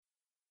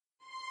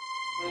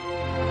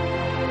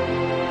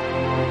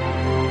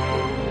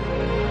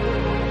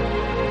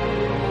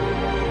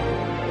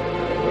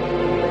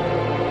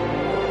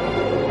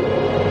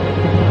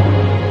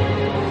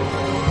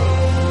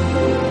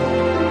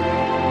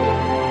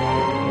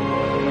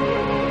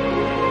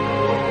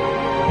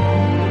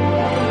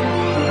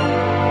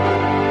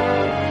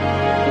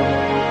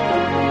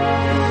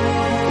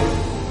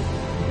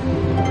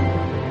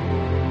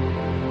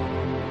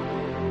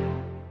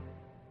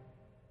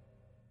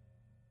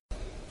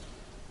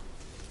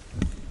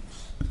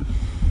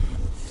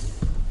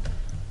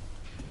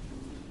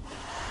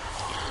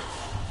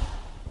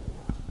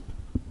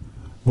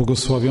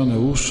Błogosławione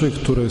uszy,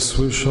 które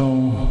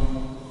słyszą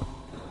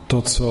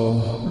to,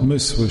 co my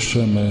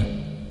słyszymy.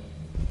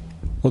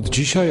 Od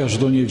dzisiaj aż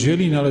do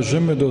niedzieli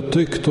należymy do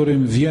tych,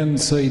 którym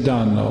więcej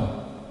dano.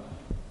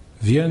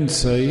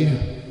 Więcej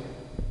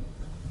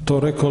to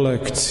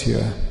rekolekcje,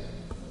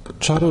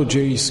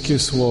 czarodziejskie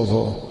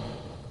słowo.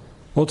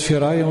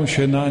 Otwierają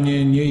się na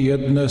nie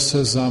niejedne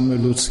sezamy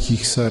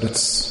ludzkich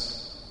serc.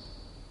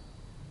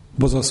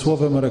 Bo za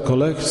słowem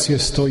rekolekcje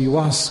stoi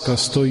łaska,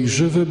 stoi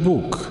żywy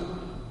Bóg,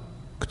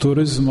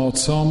 który z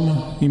mocą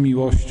i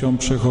miłością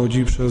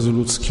przechodzi przez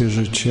ludzkie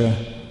życie.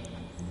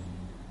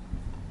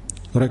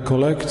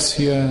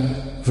 Rekolekcje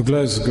w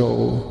Glasgow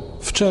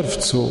w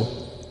czerwcu.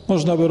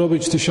 Można by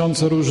robić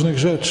tysiące różnych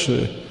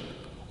rzeczy.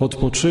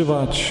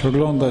 Odpoczywać,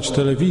 oglądać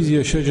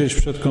telewizję, siedzieć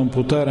przed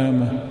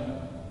komputerem.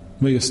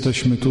 My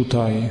jesteśmy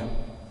tutaj.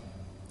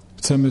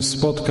 Chcemy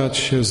spotkać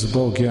się z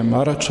Bogiem,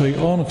 a raczej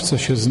On chce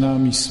się z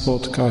nami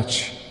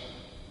spotkać.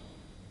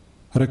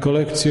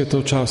 Rekolekcje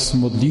to czas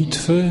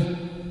modlitwy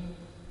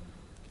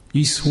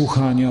i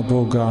słuchania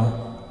Boga.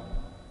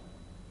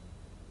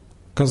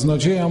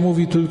 Kaznodzieja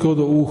mówi tylko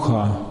do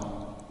ucha,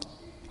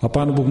 a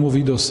Pan Bóg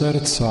mówi do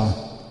serca,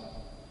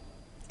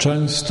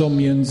 często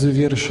między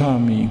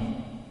wierszami.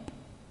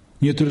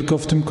 Nie tylko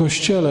w tym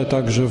kościele,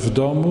 także w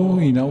domu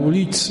i na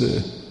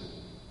ulicy,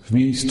 w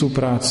miejscu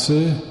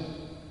pracy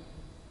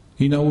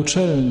i na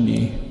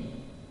uczelni,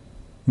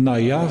 na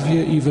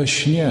jawie i we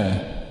śnie.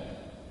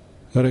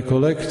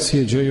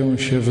 Rekolekcje dzieją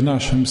się w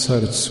naszym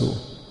sercu.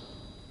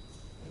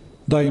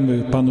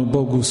 Dajmy Panu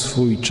Bogu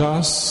swój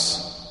czas,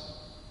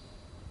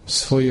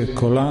 swoje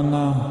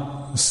kolana,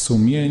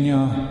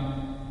 sumienia,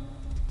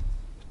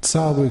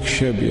 całych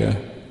siebie.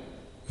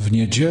 W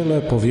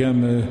niedzielę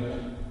powiemy,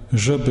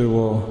 że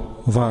było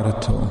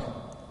warto.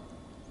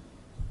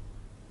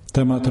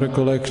 Temat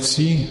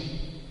rekolekcji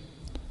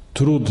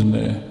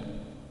trudny,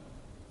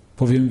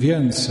 powiem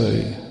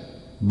więcej,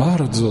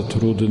 bardzo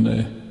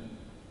trudny.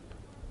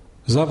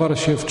 Zawarł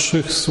się w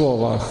 3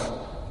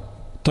 słowach: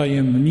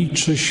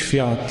 tajemniczy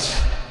świat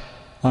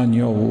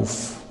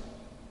aniołów.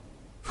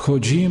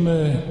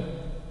 Wchodzimy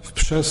w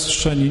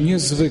przestrzeń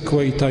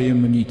niezwykłej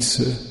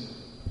tajemnicy.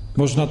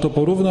 Można to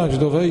porównać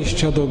do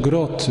wejścia do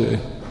groty.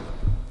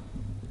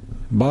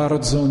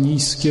 Bardzo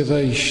niskie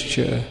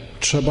wejście.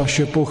 Trzeba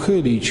się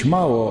pochylić,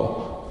 mało,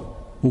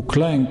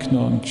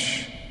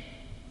 uklęknąć.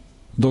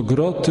 Do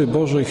groty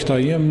Bożych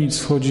tajemnic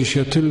wchodzi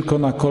się tylko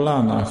na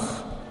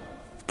kolanach,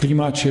 w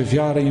klimacie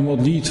wiary i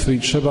modlitwy, i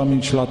trzeba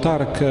mieć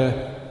latarkę,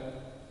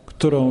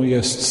 którą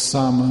jest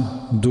sam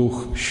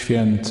Duch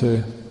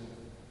Święty.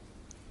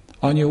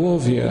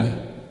 Aniołowie,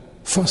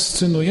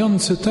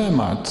 fascynujący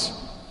temat.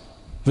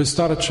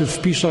 Wystarczy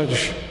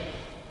wpisać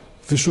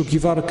w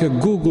wyszukiwarkę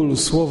Google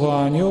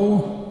słowo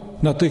anioł,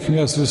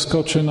 natychmiast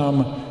wyskoczy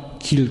nam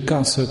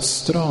kilkaset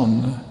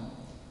stron.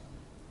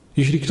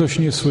 Jeśli ktoś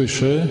nie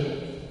słyszy,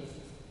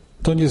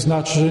 to nie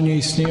znaczy, że nie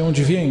istnieją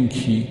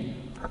dźwięki.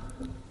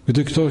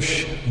 Gdy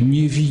ktoś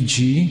nie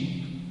widzi,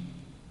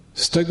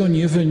 z tego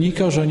nie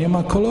wynika, że nie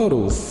ma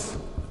kolorów.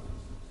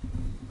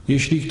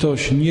 Jeśli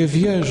ktoś nie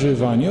wierzy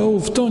w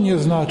aniołów, to nie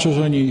znaczy,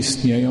 że nie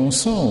istnieją.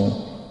 Są.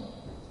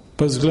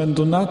 Bez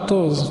względu na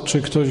to,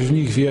 czy ktoś w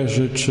nich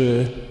wierzy,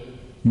 czy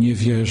nie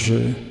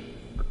wierzy.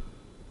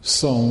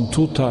 Są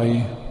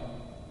tutaj.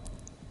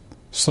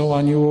 Są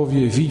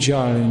aniołowie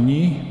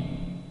widzialni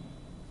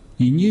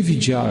i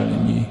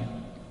niewidzialni.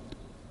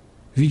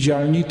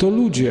 Widzialni to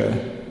ludzie.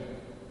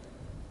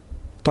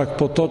 Tak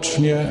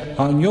potocznie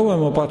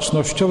aniołem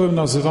opatrznościowym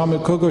nazywamy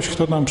kogoś,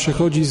 kto nam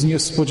przychodzi z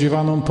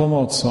niespodziewaną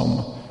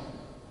pomocą.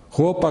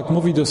 Chłopak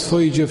mówi do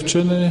swojej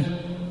dziewczyny: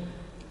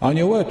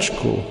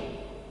 aniołeczku.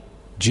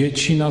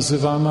 Dzieci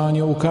nazywamy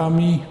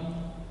aniołkami,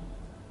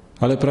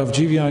 ale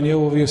prawdziwi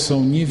aniołowie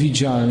są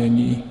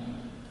niewidzialni.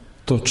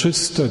 To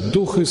czyste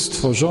duchy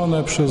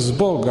stworzone przez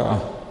Boga.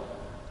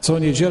 Co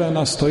niedzielę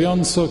na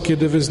stojąco,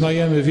 kiedy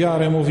wyznajemy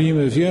wiarę,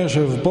 mówimy: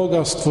 wierzę w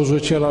Boga,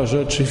 Stworzyciela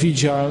rzeczy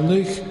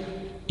widzialnych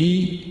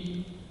i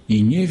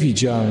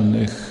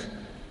niewidzialnych.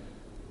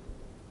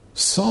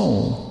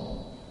 Są,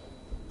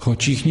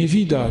 choć ich nie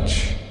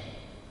widać.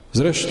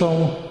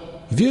 Zresztą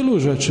wielu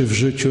rzeczy w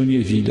życiu nie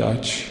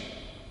widać.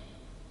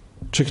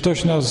 Czy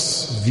ktoś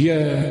nas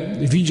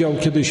widział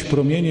kiedyś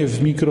promienie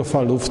w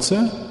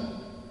mikrofalówce?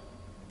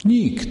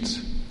 Nikt.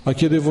 A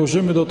kiedy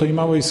włożymy do tej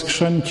małej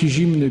skrzynki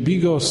zimny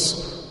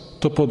bigos,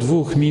 to po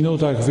 2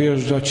 minutach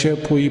wyjeżdża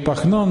ciepły i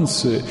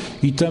pachnący.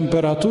 I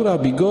temperatura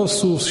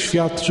bigosu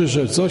świadczy,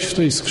 że coś w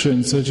tej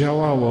skrzynce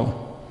działało.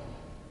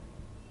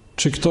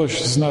 Czy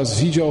ktoś z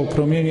nas widział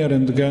promienie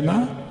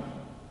rentgena?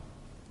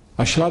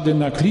 A ślady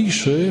na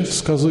kliszy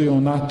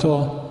wskazują na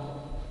to,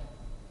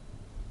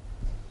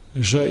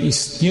 że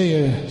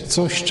istnieje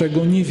coś,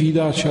 czego nie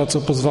widać, a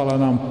co pozwala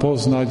nam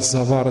poznać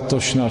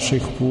zawartość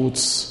naszych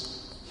płuc.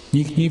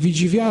 Nikt nie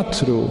widzi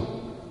wiatru,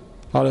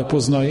 ale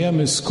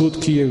poznajemy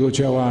skutki jego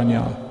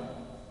działania.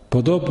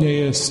 Podobnie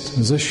jest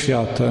ze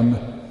światem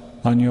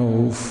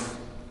aniołów.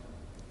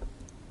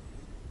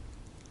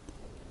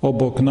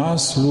 Obok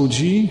nas,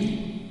 ludzi,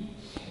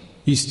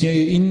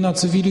 istnieje inna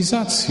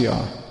cywilizacja.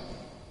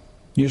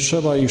 Nie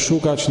trzeba ich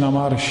szukać na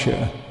Marsie.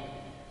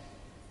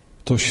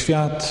 To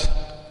świat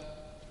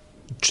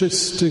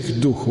czystych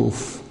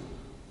duchów,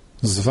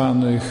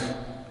 zwanych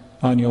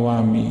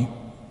aniołami.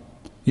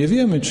 Nie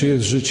wiemy, czy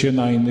jest życie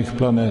na innych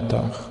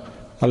planetach,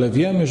 ale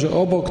wiemy, że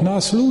obok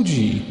nas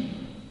ludzi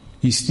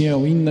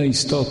istnieją inne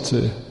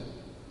istoty.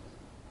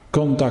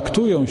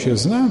 Kontaktują się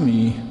z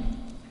nami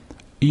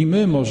i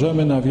my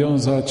możemy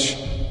nawiązać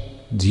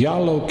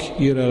dialog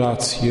i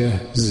relacje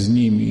z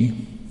nimi.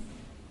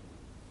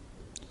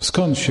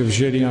 Skąd się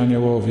wzięli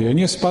aniołowie?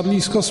 Nie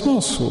spadli z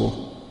kosmosu.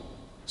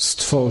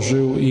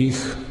 Stworzył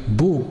ich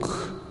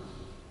Bóg.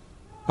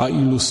 A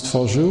ilu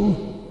stworzył?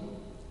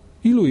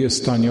 Ilu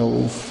jest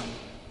aniołów?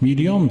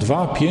 1,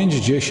 2, 5,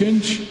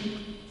 10?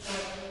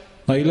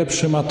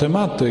 Najlepszy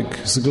matematyk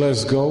z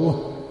Glasgow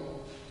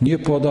nie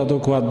poda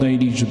dokładnej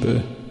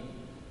liczby.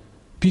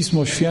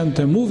 Pismo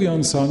Święte,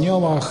 mówiąc o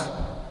aniołach,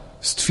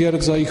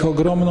 stwierdza ich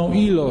ogromną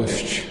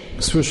ilość.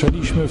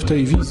 Słyszeliśmy w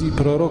tej wizji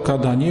proroka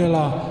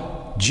Daniela,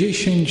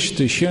 10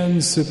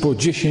 000 po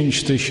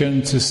 10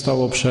 000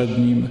 stało przed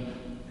nim,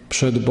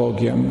 przed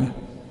Bogiem.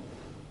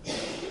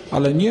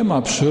 Ale nie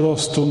ma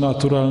przyrostu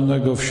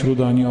naturalnego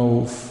wśród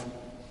aniołów.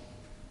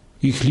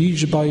 Ich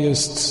liczba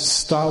jest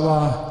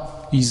stała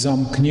i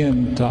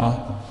zamknięta.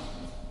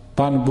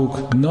 Pan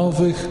Bóg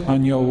nowych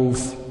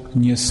aniołów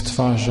nie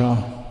stwarza.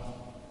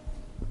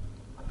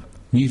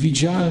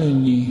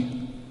 Niewidzialni.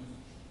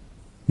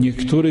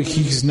 Niektórych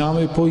ich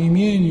znamy po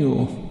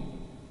imieniu.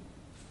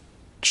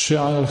 3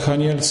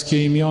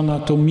 archanielskie imiona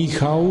to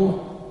Michał,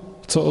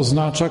 co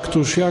oznacza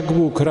któż jak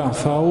Bóg,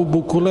 Rafał,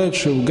 Bóg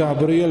uleczył,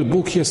 Gabriel,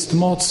 Bóg jest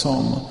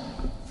mocą.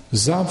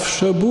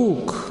 Zawsze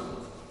Bóg.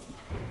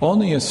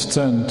 On jest w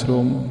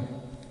centrum.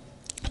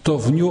 To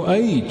w New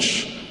Age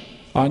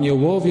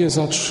aniołowie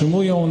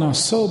zatrzymują na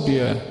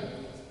sobie.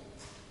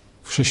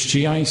 W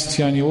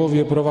chrześcijaństwie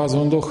aniołowie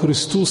prowadzą do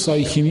Chrystusa.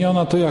 Ich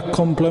imiona to jak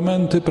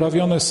komplementy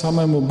prawione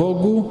samemu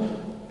Bogu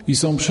i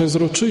są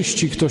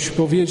przezroczyści. Ktoś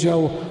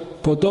powiedział,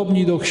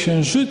 podobni do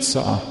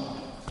księżyca,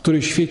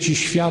 który świeci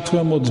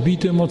światłem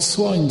odbitym od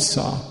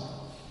słońca.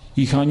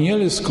 Ich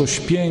anielskość,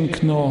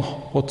 piękno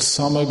od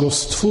samego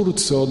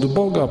Stwórcy, od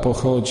Boga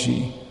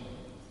pochodzi.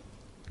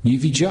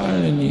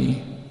 Niewidzialni,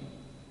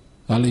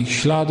 ale ich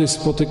ślady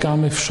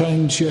spotykamy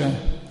wszędzie.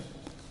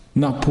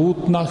 Na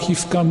płótnach i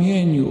w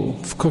kamieniu,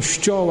 w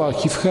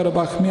kościołach i w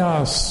herbach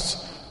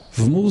miast,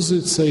 w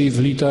muzyce i w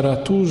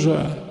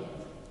literaturze.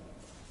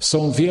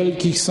 Są w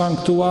wielkich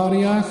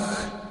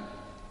sanktuariach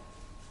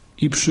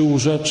i przy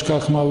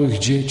łóżeczkach małych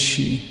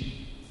dzieci.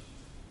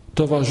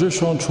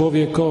 Towarzyszą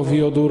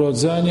człowiekowi od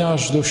urodzenia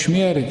aż do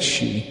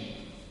śmierci.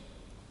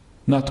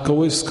 Nad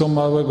kołyską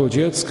małego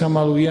dziecka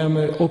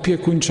malujemy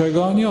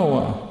opiekuńczego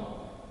anioła.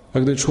 A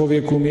gdy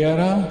człowiek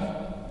umiera,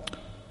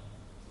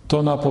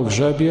 to na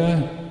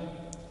pogrzebie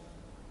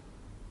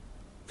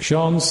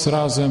ksiądz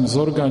razem z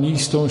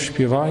organistą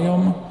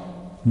śpiewają: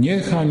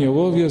 niech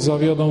aniołowie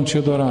zawiodą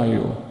Cię do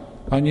raju,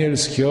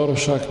 anielski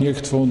orszak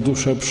niech Twą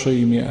duszę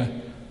przyjmie.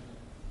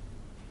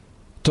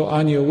 To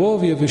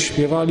aniołowie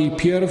wyśpiewali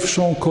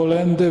pierwszą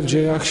kolędę w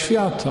dziejach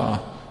świata.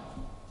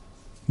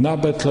 Na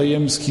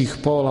betlejemskich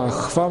polach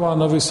chwała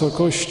na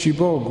wysokości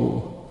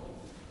Bogu.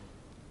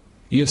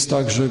 Jest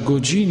także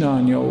godzina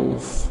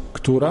aniołów.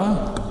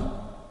 Która?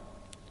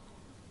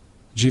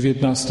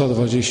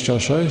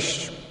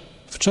 19:26.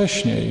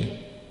 Wcześniej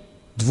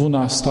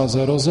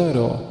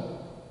 12:00.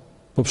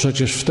 Bo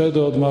przecież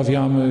wtedy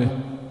odmawiamy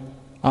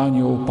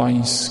anioł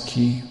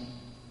pański.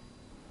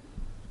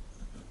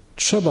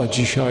 Trzeba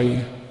dzisiaj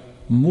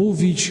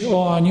mówić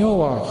o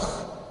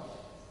aniołach.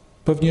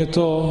 Pewnie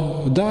to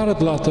dar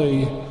dla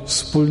tej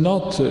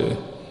wspólnoty,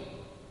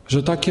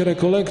 że takie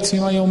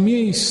rekolekcje mają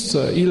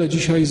miejsce. Ile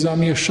dzisiaj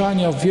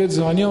zamieszania w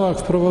wiedzę o aniołach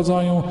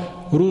wprowadzają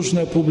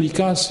różne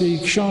publikacje i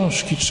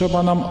książki.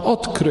 Trzeba nam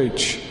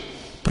odkryć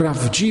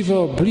prawdziwe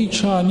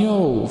oblicze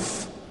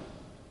aniołów.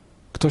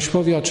 Ktoś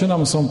powie, a czy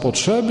nam są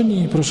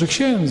potrzebni? Proszę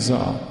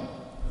księdza,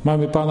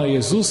 mamy Pana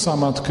Jezusa,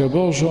 Matkę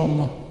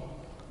Bożą,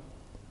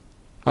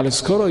 ale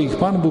skoro ich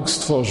Pan Bóg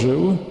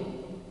stworzył,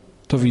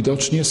 to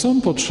widocznie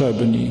są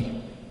potrzebni.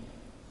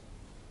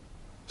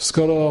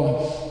 Skoro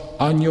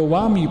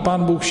aniołami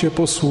Pan Bóg się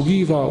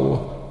posługiwał,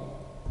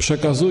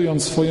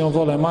 przekazując swoją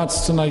wolę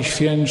Matce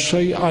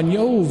Najświętszej,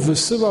 aniołów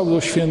wysyłał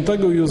do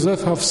świętego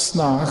Józefa w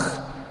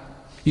snach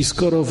i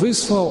skoro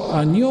wysłał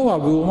anioła,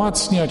 by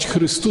umacniać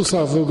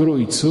Chrystusa w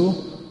Ogrójcu,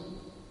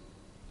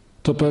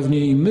 to pewnie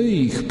i my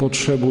ich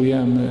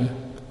potrzebujemy.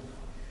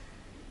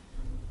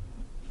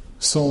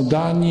 Są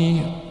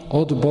dani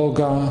od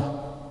Boga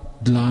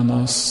dla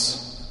nas.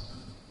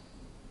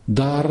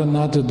 Dar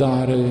nad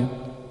dary.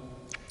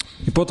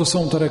 I po to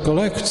są te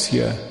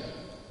rekolekcje.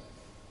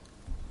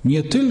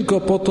 Nie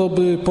tylko po to,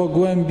 by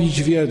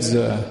pogłębić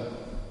wiedzę,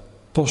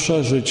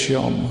 poszerzyć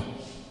ją.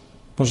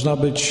 Można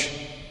być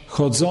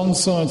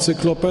chodzącą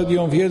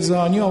encyklopedią wiedzy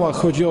o aniołach.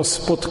 Chodzi o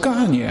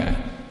spotkanie,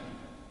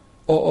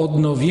 o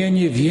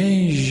odnowienie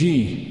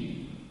więzi,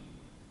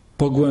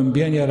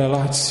 pogłębienie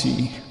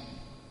relacji,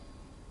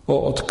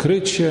 o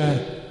odkrycie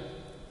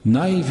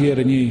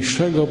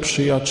najwierniejszego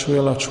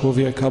przyjaciela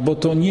człowieka, bo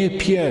to nie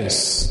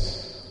pies,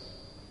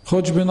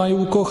 choćby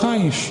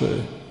najukochańszy,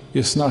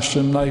 jest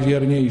naszym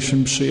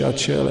najwierniejszym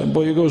przyjacielem,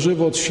 bo jego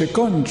żywot się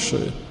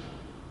kończy.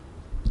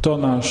 To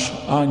nasz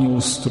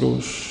anioł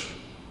stróż.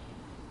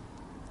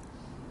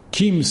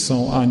 Kim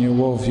są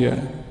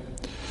aniołowie?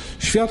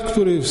 Świat,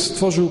 który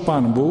stworzył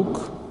Pan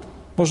Bóg,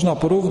 można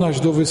porównać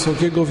do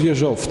wysokiego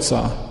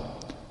wieżowca.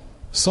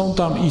 Są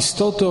tam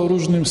istoty o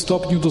różnym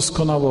stopniu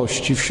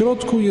doskonałości. W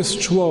środku jest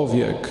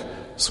człowiek.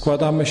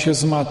 Składamy się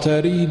z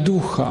materii i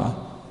ducha.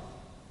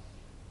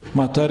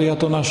 Materia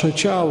to nasze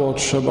ciało.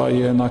 Trzeba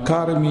je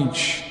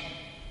nakarmić,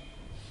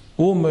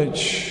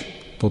 umyć,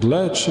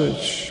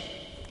 podleczyć,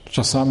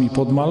 czasami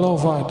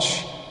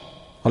podmalować.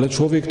 Ale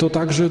człowiek to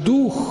także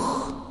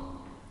duch.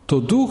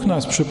 To duch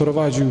nas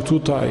przyprowadził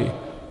tutaj,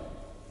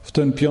 w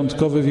ten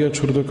piątkowy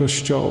wieczór do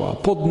kościoła.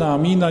 Pod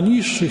nami, na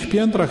niższych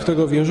piętrach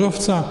tego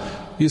wieżowca,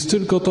 jest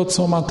tylko to,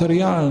 co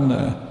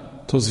materialne.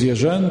 To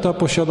zwierzęta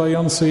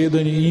posiadające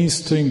jedynie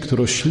instynkt,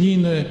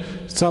 rośliny,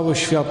 cały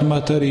świat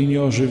materii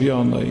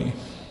nieożywionej.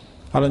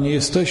 Ale nie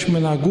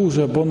jesteśmy na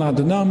górze, bo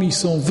nad nami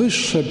są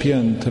wyższe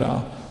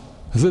piętra,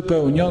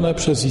 wypełnione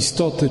przez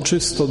istoty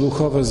czysto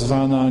duchowe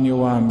zwane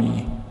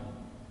aniołami.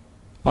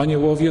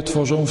 Aniołowie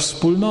tworzą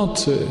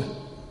wspólnoty.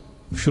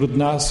 Wśród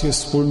nas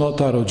jest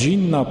wspólnota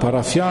rodzinna,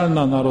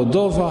 parafialna,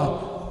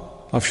 narodowa,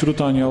 a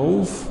wśród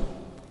aniołów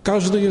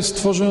każdy jest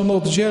stworzony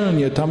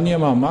oddzielnie. Tam nie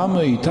ma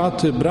mamy i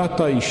taty,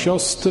 brata i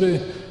siostry,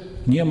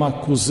 nie ma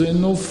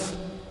kuzynów.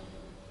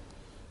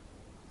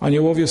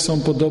 Aniołowie są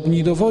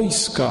podobni do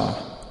wojska.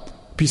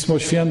 Pismo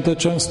Święte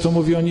często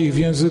mówi o nich w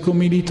języku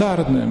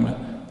militarnym.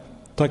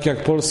 Tak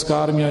jak polska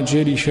armia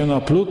dzieli się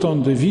na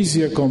pluton,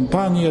 dywizję,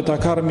 kompanię,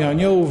 tak armia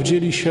aniołów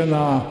dzieli się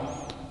na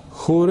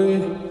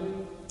chóry,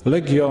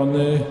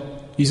 legiony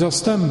i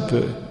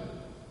zastępy.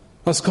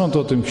 A skąd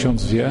o tym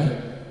ksiądz wie?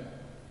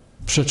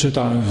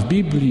 Przeczytałem w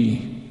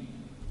Biblii.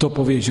 To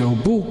powiedział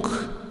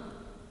Bóg,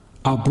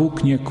 a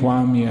Bóg nie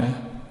kłamie.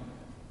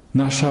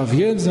 Nasza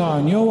wiedza o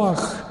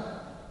aniołach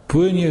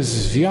płynie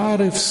z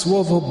wiary w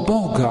słowo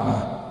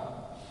Boga.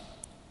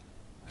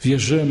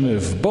 Wierzymy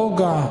w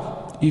Boga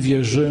i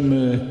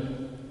wierzymy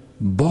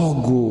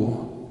Bogu.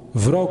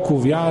 W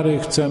roku wiary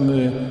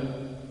chcemy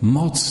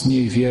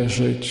mocniej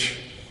wierzyć.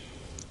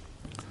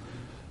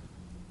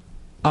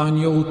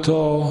 Anioł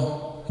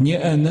to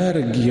nie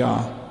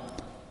energia.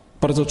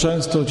 Bardzo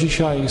często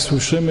dzisiaj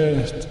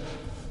słyszymy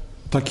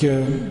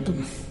takie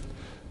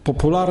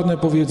popularne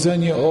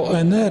powiedzenie o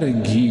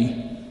energii,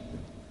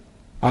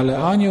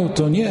 ale anioł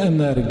to nie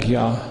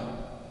energia.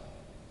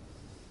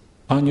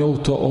 Anioł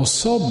to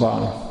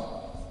osoba.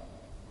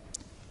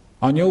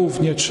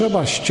 Aniołów nie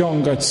trzeba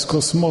ściągać z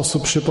kosmosu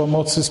przy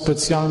pomocy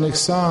specjalnych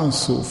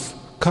seansów,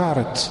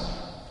 kart,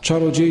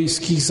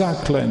 czarodziejskich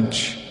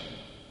zaklęć.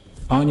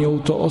 Anioł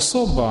to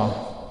osoba,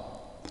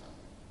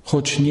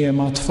 choć nie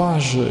ma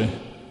twarzy.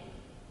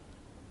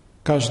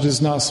 Każdy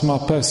z nas ma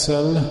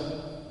PESEL.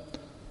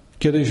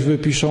 Kiedyś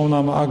wypiszą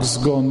nam akt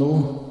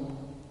zgonu.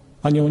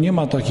 Anioł nie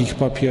ma takich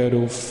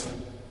papierów.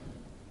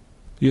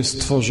 Jest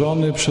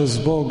stworzony przez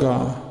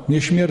Boga.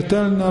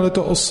 Nieśmiertelny, ale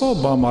to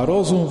osoba. Ma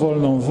rozum,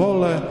 wolną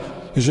wolę.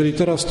 Jeżeli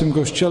teraz w tym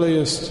kościele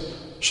jest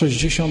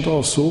 60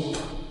 osób,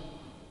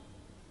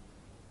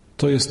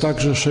 to jest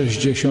także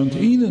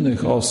 60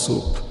 innych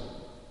osób.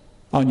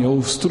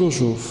 Aniołów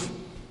stróżów.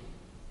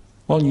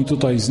 Oni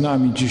tutaj z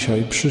nami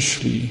dzisiaj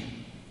przyszli.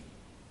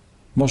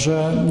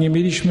 Może nie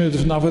mieliśmy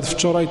nawet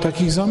wczoraj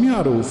takich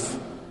zamiarów,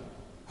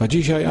 a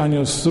dzisiaj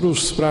anioł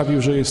stróż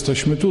sprawił, że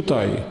jesteśmy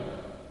tutaj.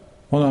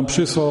 On nam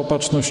przysłał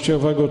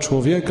opatrznościowego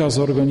człowieka,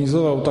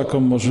 zorganizował taką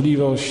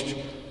możliwość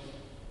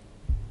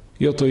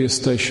i oto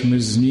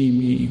jesteśmy z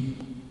nimi.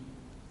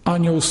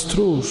 Anioł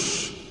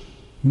stróż,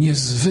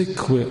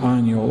 niezwykły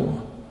anioł.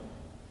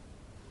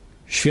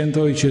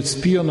 Święty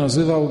ojciec Pio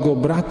nazywał go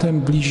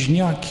bratem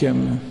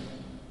bliźniakiem.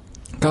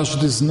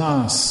 Każdy z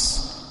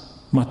nas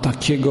ma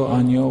takiego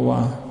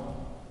anioła.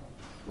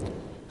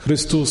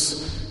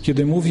 Chrystus,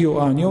 kiedy mówił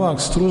o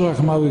aniołach,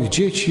 stróżach małych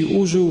dzieci,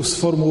 użył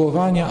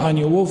sformułowania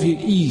aniołowie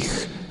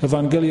ich.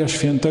 Ewangelia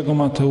Świętego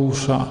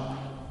Mateusza,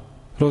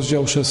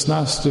 rozdział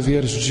 16,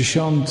 wiersz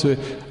 10.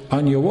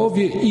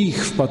 Aniołowie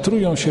ich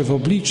wpatrują się w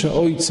oblicze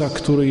Ojca,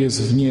 który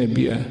jest w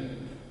niebie.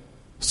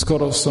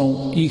 Skoro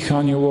są ich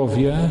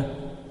aniołowie,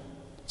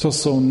 to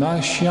są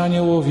nasi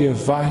aniołowie,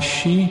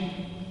 wasi,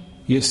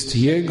 jest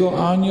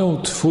Jego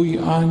anioł, Twój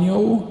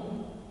anioł.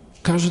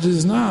 Każdy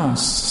z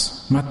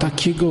nas ma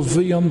takiego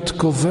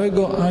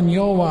wyjątkowego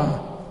anioła.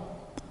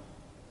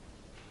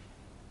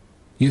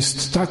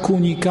 Jest tak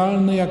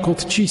unikalny jak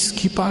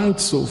odciski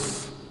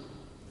palców,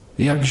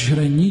 jak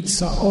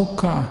źrenica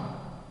oka.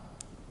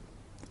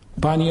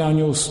 Pani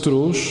anioł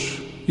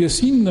stróż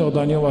jest inny od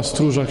anioła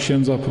stróża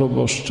księdza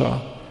proboszcza.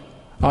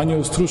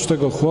 Anioł stróż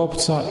tego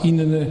chłopca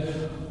inny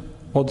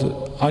od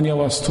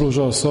anioła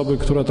stróża osoby,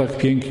 która tak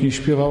pięknie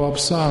śpiewała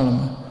psalm.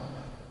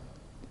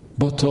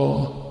 Bo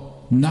to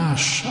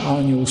nasz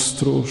anioł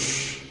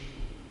stróż,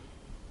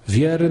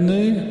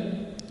 wierny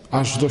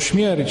aż do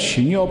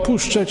śmierci, nie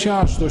opuszczę Cię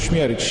aż do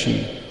śmierci.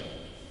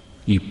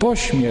 i po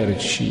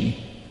śmierci,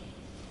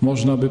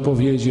 można by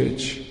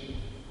powiedzieć.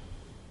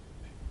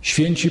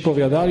 Święci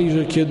powiadali,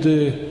 że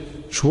kiedy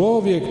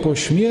człowiek po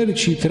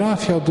śmierci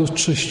trafia do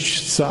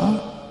czyśćca,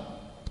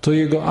 to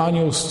jego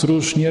anioł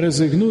stróż nie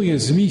rezygnuje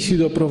z misji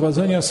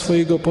doprowadzenia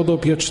swojego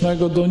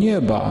podopiecznego do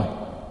nieba.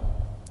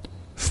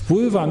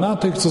 Wpływa na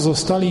tych, co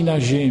zostali na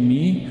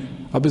ziemi,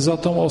 aby za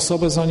tą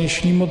osobę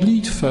zanieśli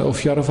modlitwę,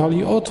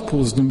 ofiarowali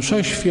odpust,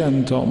 mszę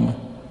świętą,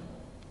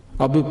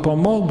 aby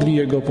pomogli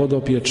jego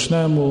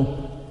podopiecznemu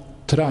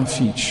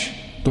trafić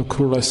do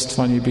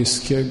Królestwa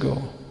Niebieskiego.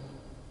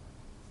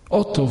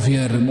 Oto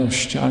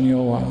wierność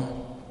anioła.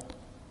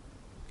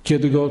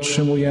 Kiedy go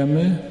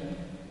otrzymujemy?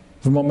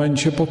 W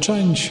momencie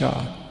poczęcia.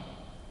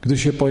 Gdy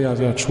się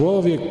pojawia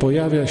człowiek,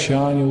 pojawia się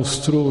anioł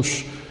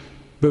stróż.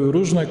 Były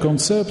różne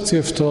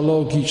koncepcje w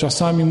teologii.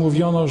 Czasami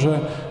mówiono, że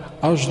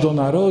aż do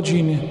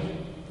narodzin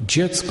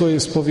dziecko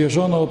jest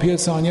powierzone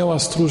opiece anioła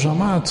stróża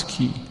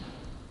matki.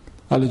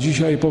 Ale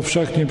dzisiaj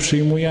powszechnie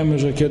przyjmujemy,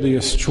 że kiedy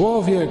jest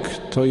człowiek,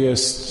 to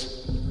jest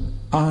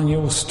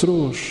anioł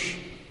stróż.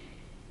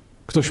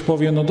 Ktoś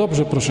powie, no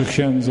dobrze, proszę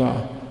księdza,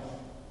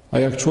 a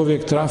jak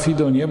człowiek trafi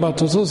do nieba,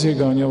 to co z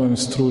jego aniołem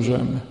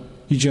stróżem?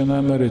 Idzie na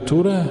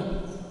emeryturę?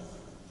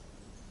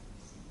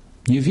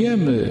 Nie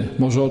wiemy.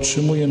 Może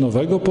otrzymuje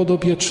nowego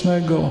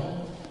podopiecznego,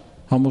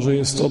 a może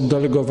jest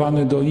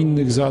oddelegowany do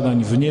innych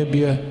zadań w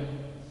niebie.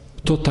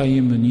 To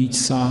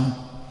tajemnica.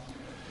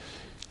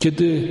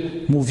 Kiedy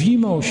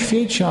mówimy o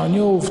świecie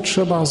aniołów,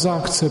 trzeba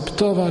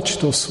zaakceptować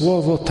to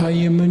słowo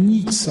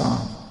tajemnica,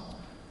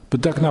 bo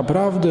tak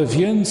naprawdę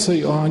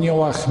więcej o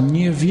aniołach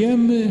nie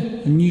wiemy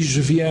niż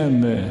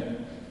wiemy.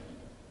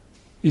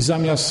 I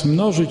zamiast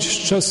mnożyć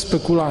czcze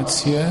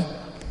spekulacje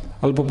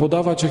albo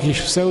podawać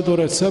jakieś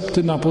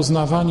pseudorecepty na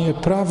poznawanie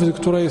prawdy,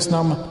 która jest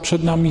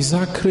przed nami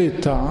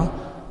zakryta,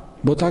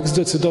 bo tak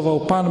zdecydował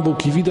Pan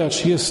Bóg i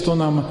widać, jest to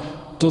nam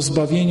do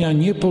zbawienia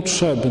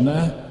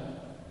niepotrzebne,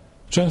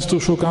 często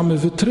szukamy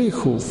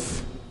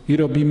wytrychów i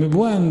robimy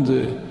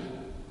błędy,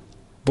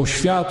 bo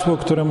światło,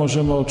 które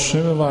możemy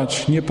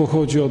otrzymywać, nie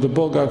pochodzi od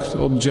Boga,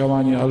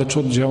 lecz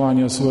od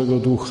działania złego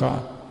ducha.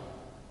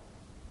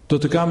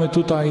 Dotykamy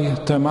tutaj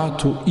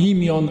tematu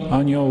imion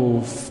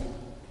aniołów.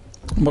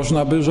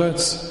 Można by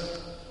rzec,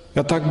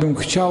 ja tak bym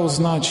chciał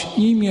znać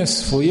imię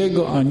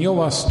swojego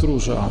anioła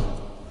stróża,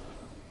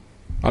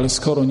 ale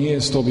skoro nie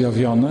jest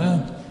objawione,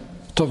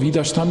 to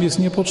widać, tam jest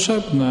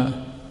niepotrzebne.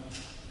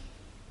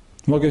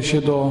 Mogę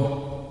się do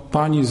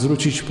Pani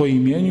zwrócić po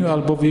imieniu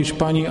albo powiedzieć: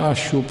 Pani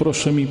Asiu,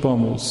 proszę mi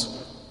pomóc.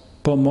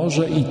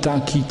 Pomoże i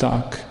tak, i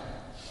tak.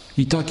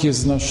 I tak jest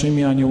z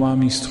naszymi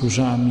aniołami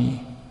stróżami.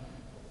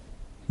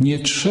 Nie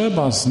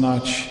trzeba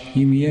znać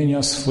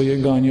imienia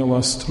swojego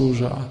anioła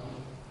stróża.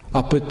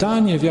 A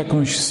pytanie w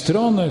jakąś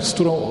stronę,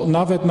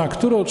 nawet na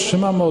którą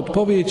otrzymamy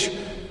odpowiedź,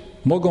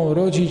 mogą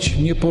rodzić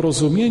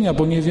nieporozumienia,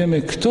 bo nie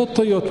wiemy, kto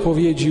tej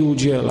odpowiedzi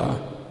udziela.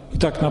 I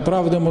tak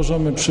naprawdę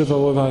możemy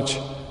przywoływać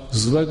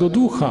złego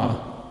ducha,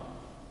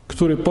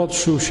 który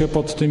podszył się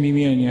pod tym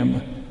imieniem,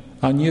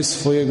 a nie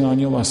swojego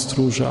anioła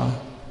stróża.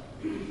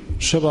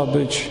 Trzeba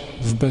być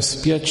w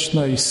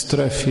bezpiecznej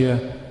strefie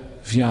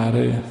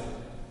wiary.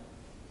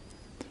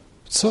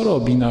 Co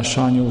robi nasz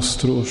anioł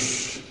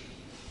stróż?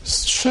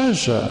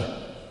 Strzeże.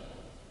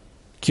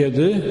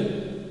 Kiedy?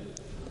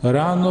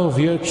 Rano,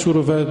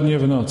 wieczór, we dnie,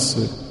 w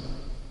nocy.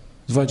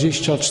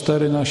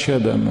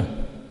 24/7.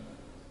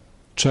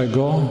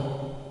 Czego?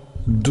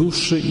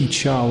 Duszy i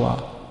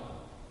ciała.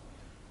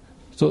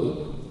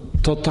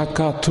 To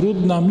taka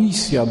trudna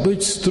misja,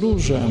 być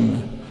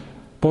stróżem.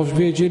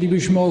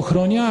 Powiedzielibyśmy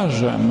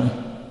ochroniarzem.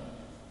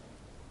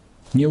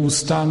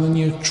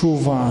 Nieustannie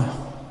czuwa,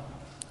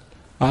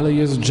 ale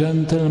jest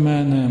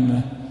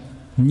dżentelmenem.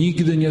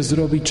 Nigdy nie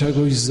zrobi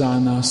czegoś za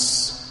nas.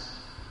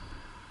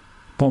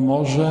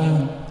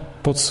 Pomoże,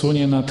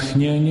 podsunie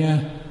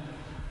natchnienie,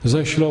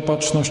 ześle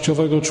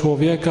opatrznościowego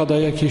człowieka, da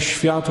jakieś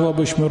światło,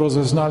 abyśmy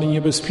rozeznali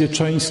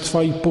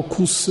niebezpieczeństwa i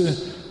pokusy.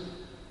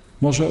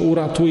 Może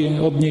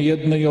uratuje od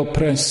niejednej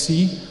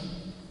opresji,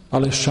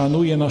 ale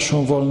szanuje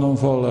naszą wolną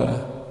wolę,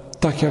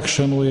 tak jak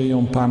szanuje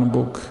ją Pan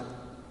Bóg.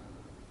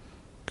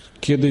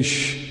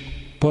 Kiedyś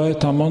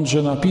poeta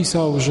mądrze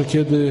napisał, że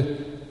kiedy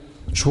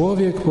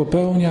człowiek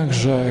popełnia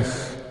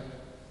grzech,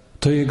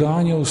 to jego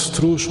anioł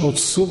stróż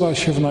odsuwa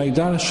się w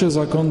najdalszy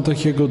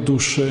zakątek jego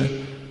duszy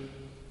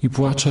i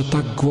płacze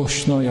tak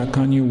głośno, jak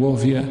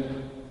aniołowie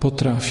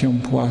potrafią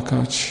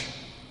płakać.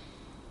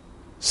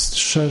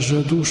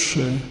 Strzeże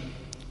duszy,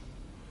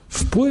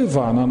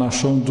 wpływa na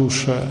naszą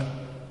duszę,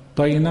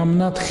 daje nam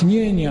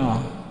natchnienia.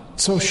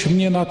 Coś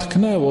mnie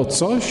natknęło,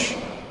 coś,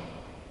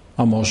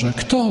 a może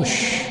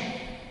ktoś.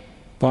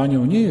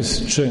 Anioł nie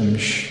jest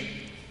czymś,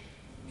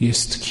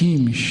 jest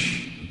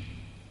kimś.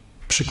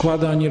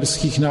 Przykłady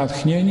anielskich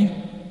natchnień?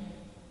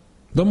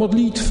 Do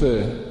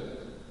modlitwy,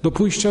 do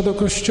pójścia do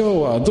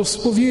kościoła, do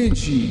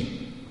spowiedzi,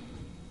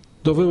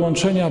 do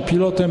wyłączenia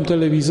pilotem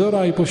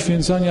telewizora i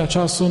poświęcania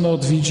czasu na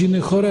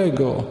odwiedziny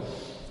chorego,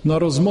 na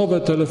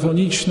rozmowę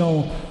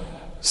telefoniczną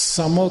z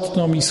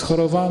samotną i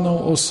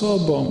schorowaną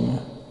osobą.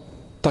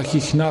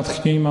 Takich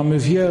natchnień mamy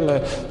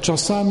wiele.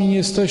 Czasami nie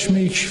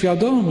jesteśmy ich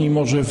świadomi.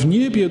 Może w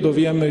niebie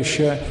dowiemy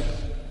się,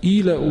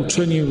 ile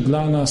uczynił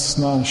dla nas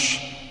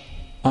nasz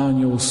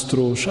anioł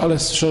stróż, ale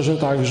strzeże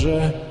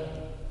także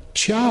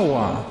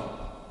ciała.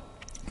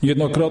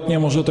 Jednokrotnie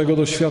może tego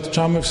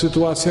doświadczamy w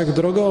sytuacjach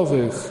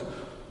drogowych.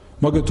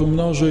 Mogę tu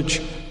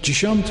mnożyć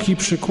dziesiątki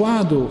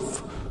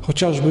przykładów,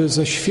 chociażby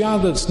ze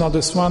świadectw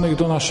nadesłanych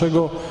do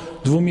naszego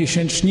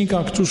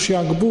dwumiesięcznika Któż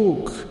jak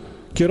Bóg.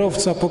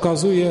 Kierowca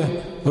pokazuje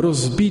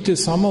rozbity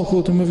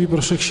samochód i mówi: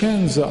 proszę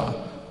księdza,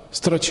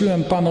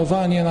 straciłem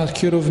panowanie nad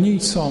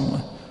kierownicą.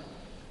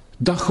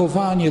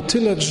 Dachowanie,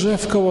 tyle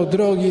drzew koło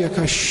drogi,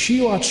 jakaś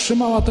siła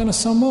trzymała ten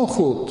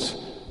samochód.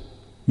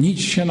 Nic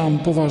się nam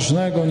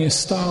poważnego nie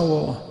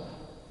stało.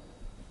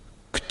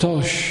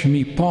 Ktoś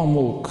mi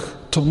pomógł.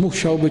 To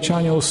musiał być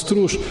anioł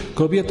stróż.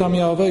 Kobieta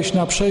miała wejść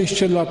na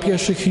przejście dla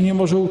pieszych i nie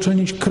może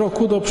uczynić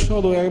kroku do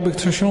przodu, jakby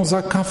ktoś ją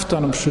za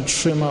kaftan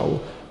przytrzymał.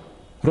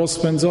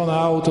 Rozpędzone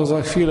auto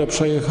za chwilę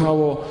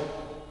przejechało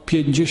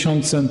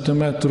 50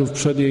 centymetrów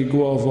przed jej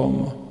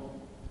głową.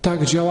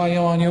 Tak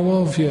działają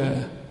aniołowie.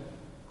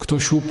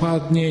 Ktoś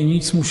upadnie i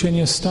nic mu się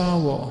nie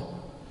stało.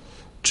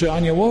 Czy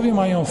aniołowie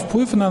mają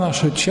wpływ na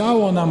nasze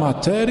ciało, na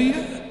materię?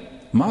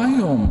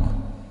 Mają.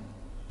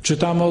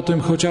 Czytamy o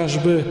tym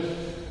chociażby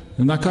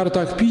na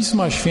kartach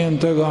Pisma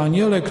Świętego.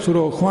 Aniele, który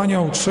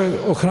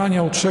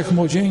ochraniał trzech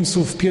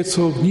młodzieńców w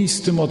piecu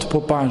ognistym od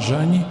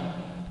poparzeń.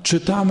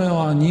 Czytamy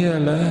o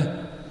aniele,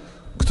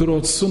 który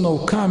odsunął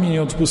kamień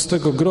od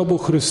pustego grobu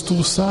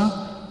Chrystusa.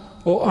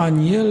 O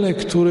aniele,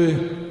 który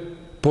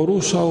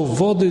poruszał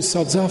wody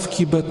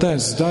sadzawki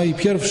Betesda i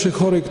pierwszy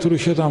chory, który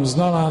się tam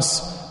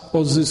znalazł,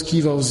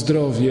 odzyskiwał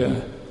zdrowie.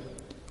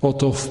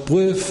 Oto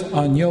wpływ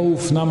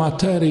aniołów na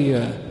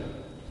materię.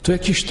 To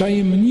jakieś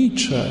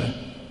tajemnicze,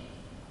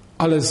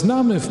 ale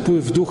znamy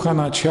wpływ ducha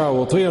na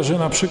ciało. To ja, że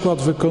na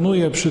przykład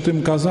wykonuję przy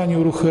tym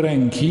kazaniu ruchy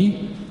ręki,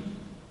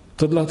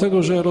 to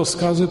dlatego, że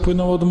rozkazy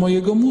płyną od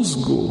mojego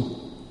mózgu.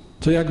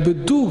 To jakby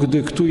duch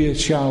dyktuje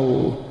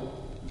ciału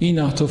i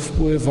na to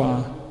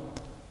wpływa.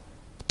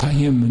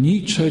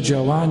 Tajemnicze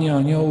działania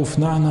aniołów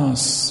na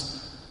nas.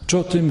 Czy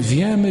o tym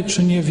wiemy,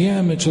 czy nie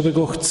wiemy, czy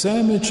tego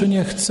chcemy, czy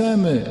nie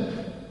chcemy.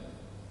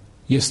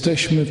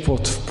 Jesteśmy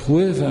pod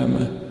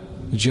wpływem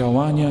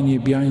działania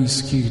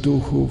niebiańskich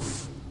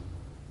duchów.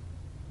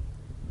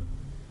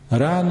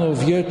 Rano,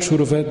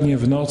 wieczór, we dnie,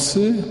 w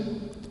nocy,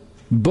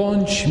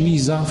 bądź mi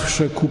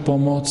zawsze ku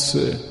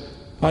pomocy.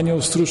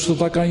 Anioł stróż to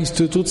taka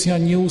instytucja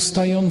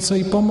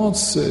nieustającej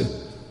pomocy.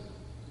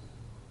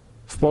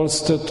 W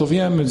Polsce to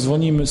wiemy,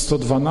 dzwonimy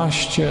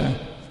 112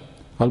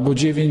 albo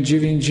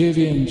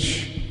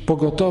 999,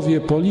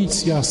 pogotowie,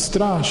 policja,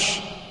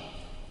 straż.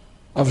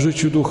 A w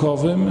życiu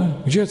duchowym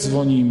gdzie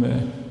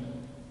dzwonimy?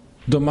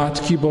 Do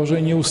Matki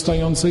Bożej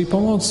Nieustającej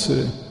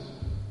Pomocy,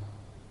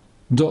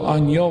 do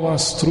anioła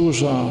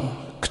stróża,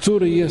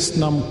 który jest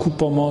nam ku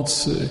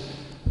pomocy.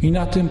 I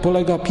na tym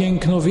polega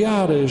piękno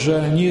wiary,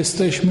 że nie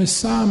jesteśmy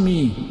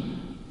sami,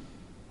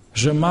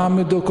 że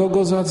mamy do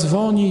kogo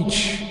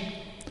zadzwonić,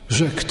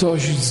 że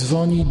ktoś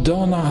dzwoni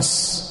do nas,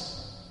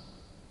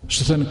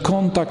 że ten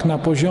kontakt na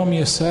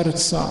poziomie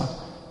serca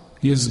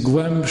jest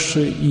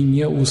głębszy i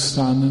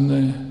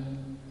nieustanny.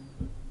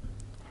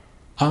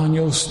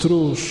 Anioł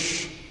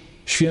stróż,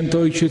 święty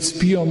ojciec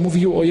Pio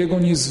mówił o jego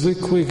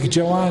niezwykłych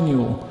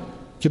działaniu.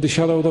 Kiedy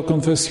siadał do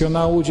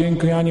konfesjonału,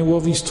 dzięki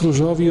aniołowi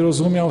stróżowi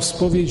rozumiał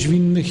spowiedź w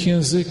innych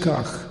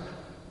językach.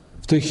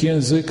 W tych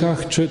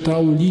językach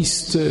czytał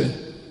listy.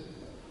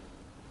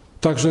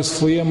 Także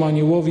swojemu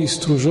aniołowi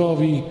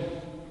stróżowi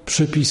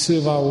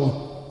przypisywał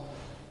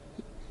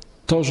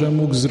to, że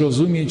mógł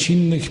zrozumieć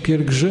innych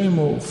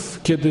pielgrzymów.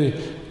 Kiedy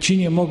ci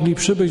nie mogli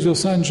przybyć do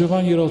San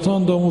Giovanni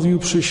Rotondo, mówił: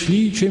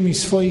 przyślijcie mi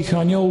swoich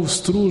aniołów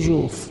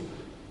stróżów.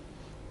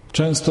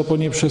 Często po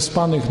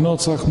nieprzespanych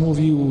nocach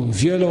mówił: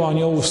 wielu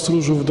aniołów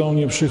stróżów do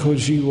mnie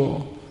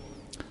przychodziło.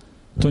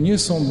 To nie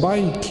są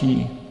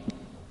bajki.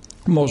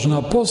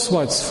 Można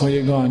posłać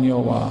swojego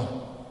anioła.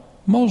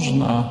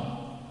 Można.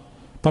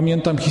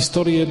 Pamiętam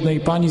historię jednej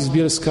pani z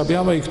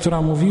Bielska-Białej,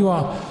 która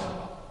mówiła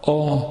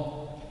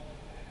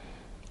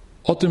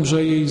o tym,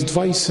 że jej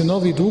dwaj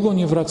synowie długo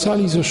nie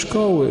wracali ze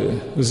szkoły.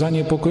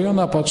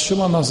 Zaniepokojona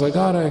patrzyła na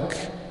zegarek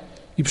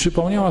i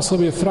przypomniała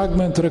sobie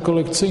fragment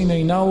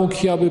rekolekcyjnej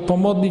nauki, aby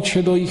pomodlić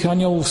się do ich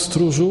aniołów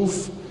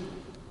stróżów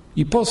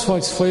i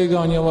posłać swojego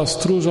anioła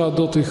stróża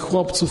do tych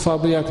chłopców,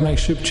 aby jak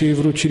najszybciej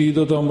wrócili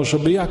do domu,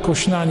 żeby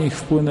jakoś na nich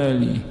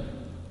wpłynęli.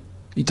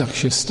 I tak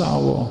się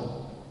stało.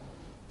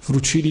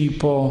 Wrócili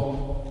po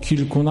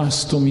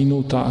kilkunastu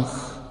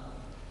minutach.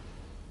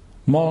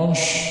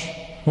 Mąż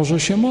może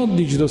się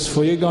modlić do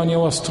swojego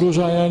anioła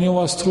stróża i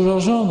anioła stróża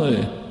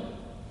żony,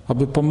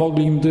 aby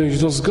pomogli im dojść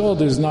do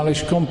zgody,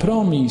 znaleźć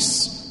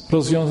kompromis,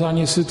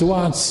 rozwiązanie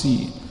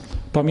sytuacji.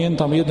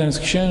 Pamiętam jeden z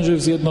księży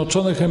w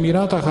Zjednoczonych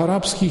Emiratach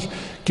Arabskich,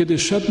 kiedy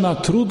szedł na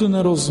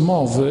trudne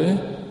rozmowy,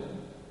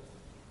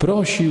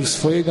 prosił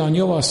swojego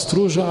anioła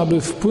stróża,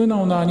 aby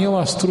wpłynął na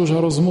anioła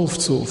stróża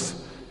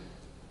rozmówców.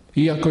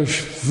 i jakoś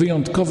w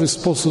wyjątkowy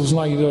sposób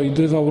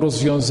znajdował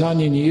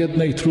rozwiązanie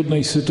niejednej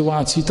trudnej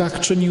sytuacji. Tak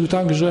czynił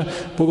także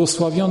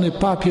błogosławiony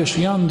papież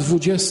Jan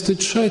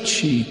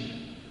XXIII,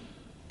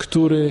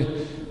 który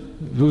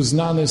był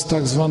znany z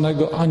tak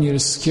zwanego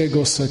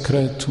anielskiego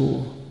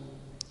sekretu.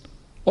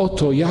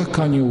 Oto jak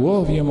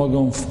aniołowie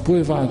mogą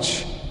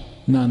wpływać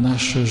na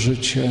nasze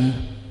życie.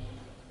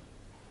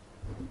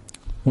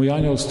 Mój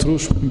anioł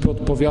stróż mi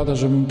podpowiada,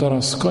 żebym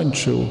teraz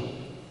skończył.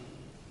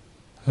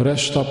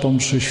 Reszta po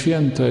mszy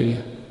świętej.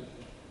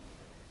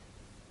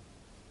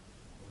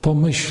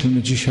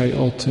 Pomyślmy dzisiaj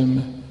o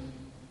tym.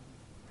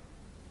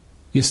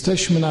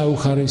 Jesteśmy na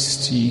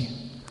Eucharystii.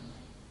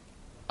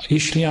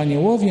 Jeśli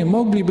aniołowie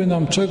mogliby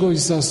nam czegoś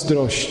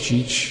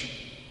zazdrościć,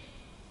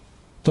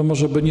 to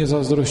może by nie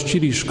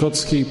zazdrościli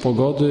szkockiej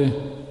pogody,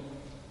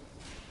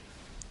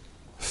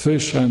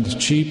 fish and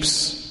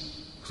chips,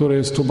 które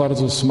jest tu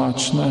bardzo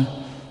smaczne,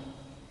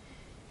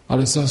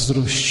 ale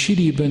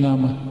zazdrościliby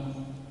nam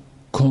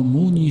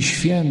Komunii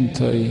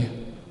Świętej.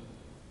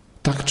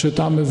 Tak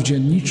czytamy w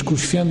dzienniczku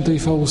świętej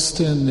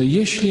Faustyny.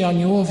 Jeśli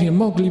aniołowie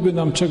mogliby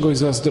nam czegoś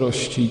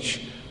zazdrościć,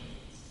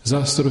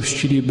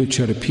 zazdrościliby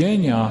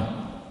cierpienia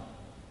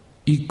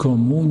i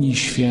Komunii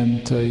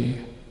Świętej.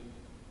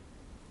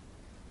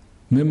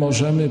 My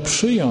możemy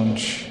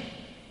przyjąć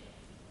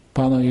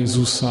Pana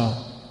Jezusa,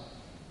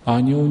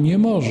 anioł nie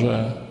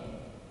może.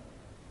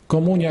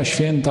 Komunia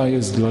Święta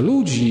jest dla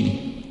ludzi,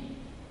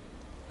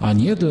 a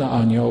nie dla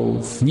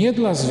aniołów, nie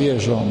dla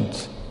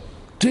zwierząt,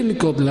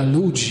 tylko dla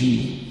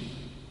ludzi.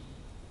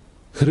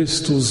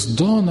 Chrystus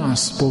do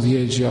nas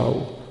powiedział: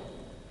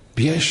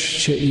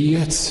 bierzcie i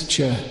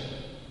jedzcie,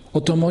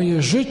 oto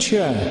moje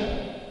życie,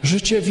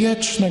 życie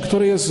wieczne,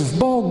 które jest w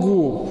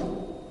Bogu,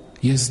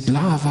 jest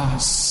dla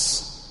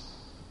was.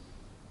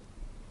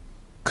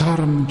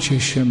 Karmcie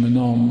się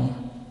mną.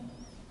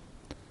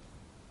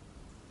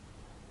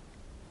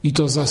 I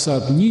to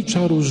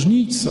zasadnicza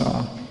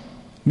różnica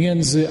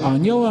między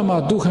aniołem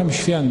a Duchem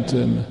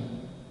Świętym.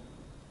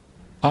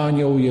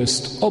 Anioł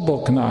jest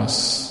obok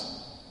nas,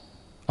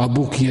 a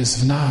Bóg jest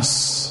w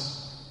nas.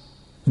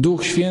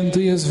 Duch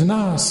Święty jest w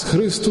nas,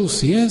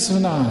 Chrystus jest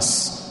w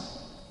nas.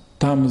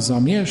 Tam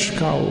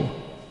zamieszkał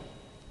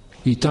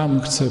i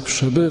tam chce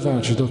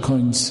przebywać do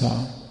końca.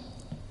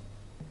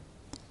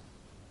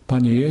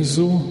 Panie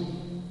Jezu,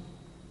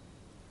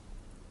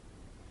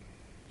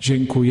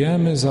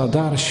 dziękujemy za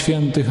dar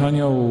świętych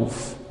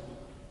aniołów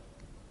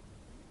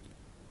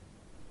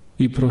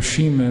i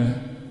prosimy,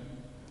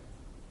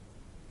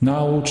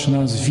 naucz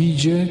nas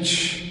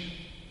widzieć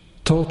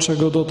to,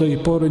 czego do tej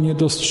pory nie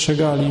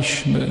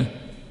dostrzegaliśmy.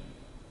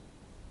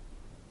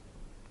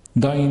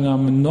 Daj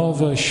nam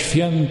nowe,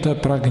 święte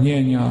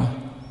pragnienia.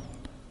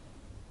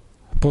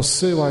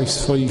 Posyłaj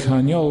swoich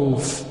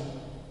aniołów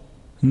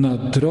na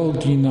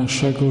drogi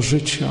naszego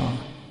życia.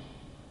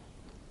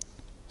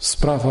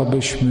 Spraw,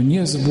 abyśmy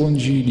nie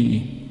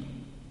zbłądzili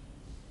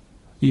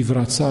i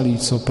wracali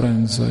co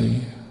prędzej.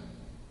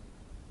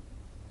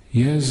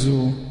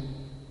 Jezu,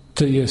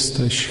 Ty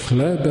jesteś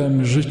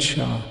chlebem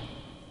życia.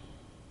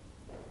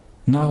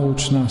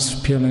 Naucz nas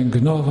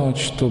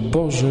pielęgnować to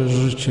Boże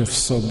życie w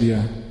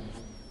sobie.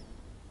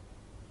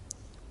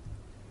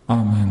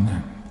 Amen.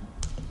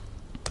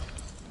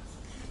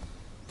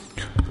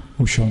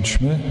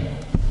 Usiądźmy.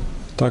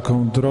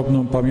 Taką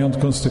drobną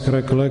pamiątką z tych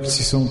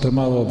rekolekcji są te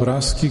małe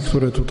obrazki,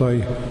 które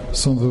tutaj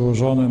są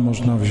wyłożone,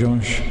 można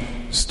wziąć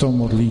z tą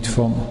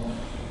modlitwą.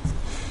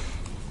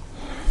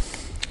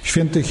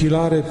 Święty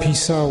Hilary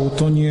pisał: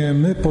 to nie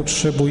my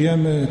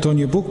potrzebujemy, to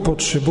nie Bóg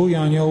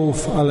potrzebuje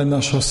aniołów, ale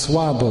nasza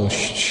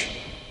słabość.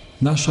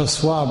 Nasza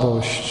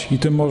słabość. I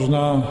tym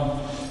można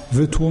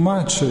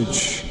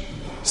wytłumaczyć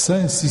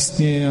sens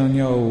istnienia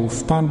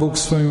aniołów. Pan Bóg w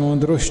swojej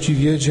mądrości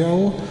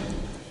wiedział,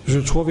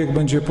 że człowiek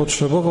będzie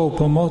potrzebował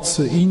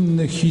pomocy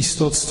innych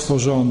istot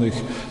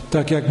stworzonych,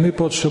 tak jak my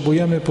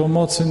potrzebujemy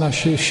pomocy na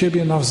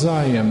siebie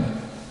nawzajem.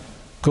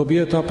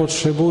 Kobieta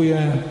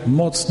potrzebuje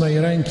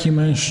mocnej ręki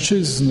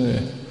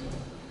mężczyzny.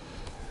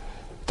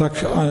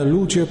 Tak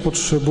ludzie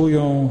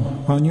potrzebują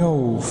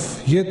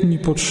aniołów. Jedni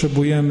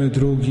potrzebujemy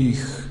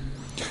drugich.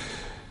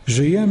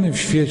 Żyjemy w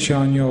świecie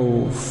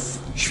aniołów.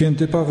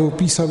 Święty Paweł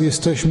pisał: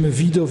 jesteśmy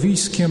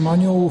widowiskiem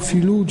aniołów i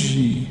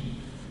ludzi.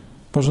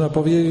 Można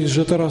powiedzieć,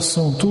 że teraz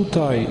są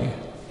tutaj,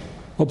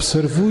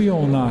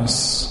 obserwują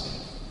nas,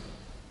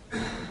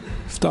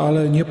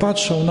 ale nie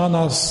patrzą na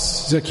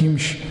nas z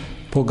jakimś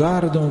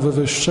pogardą,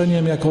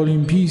 wywyższeniem jak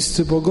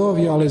olimpijscy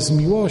bogowie, ale z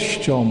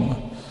miłością.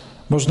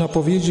 Można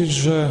powiedzieć,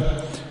 że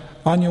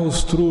anioł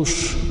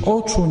stróż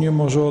oczu nie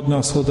może od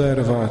nas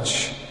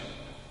oderwać,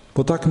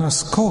 bo tak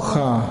nas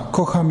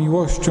kocha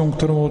miłością,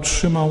 którą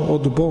otrzymał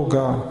od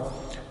Boga.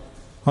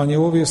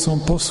 Aniołowie są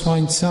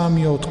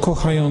posłańcami od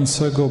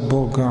kochającego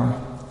Boga.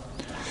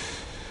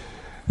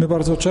 My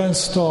bardzo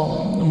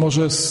często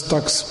może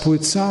tak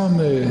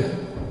spłycamy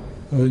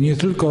nie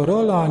tylko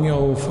rolę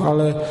aniołów,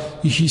 ale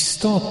ich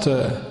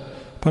istotę.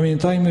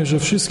 Pamiętajmy, że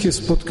wszystkie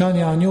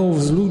spotkania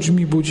aniołów z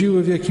ludźmi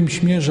budziły w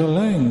jakimś mierze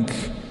lęk.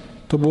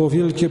 To było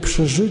wielkie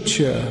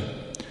przeżycie.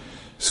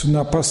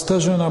 Na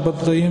pasterze na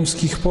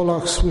betlejemskich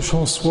polach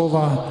słyszą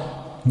słowa: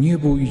 nie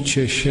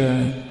bójcie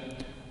się,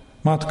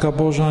 Matka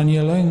Boża,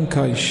 nie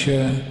lękaj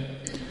się.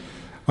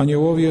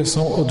 Aniołowie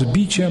są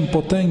odbiciem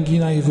potęgi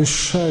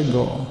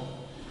Najwyższego.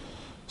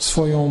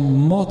 Swoją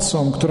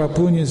mocą, która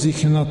płynie z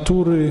ich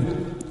natury,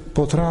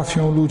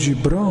 potrafią ludzi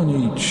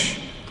bronić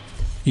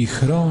i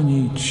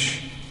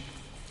chronić.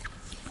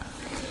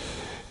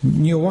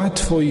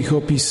 Niełatwo ich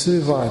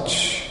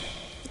opisywać.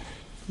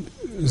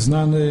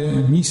 Znany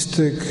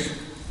mistyk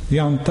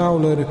Jan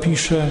Tauler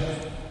pisze: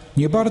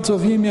 nie bardzo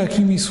wiem,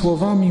 jakimi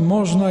słowami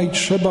można i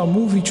trzeba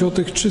mówić o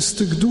tych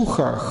czystych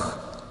duchach.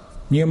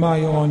 Nie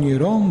mają oni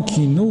rąk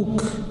i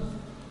nóg.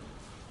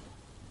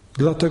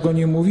 Dlatego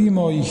nie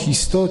mówimy o ich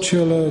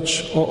istocie,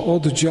 lecz o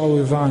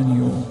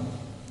oddziaływaniu.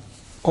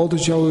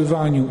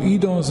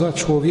 Idą za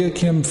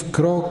człowiekiem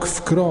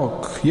w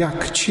krok,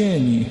 jak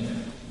cień.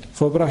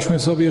 Wyobraźmy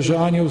sobie, że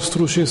anioł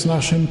stróż jest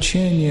naszym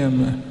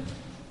cieniem,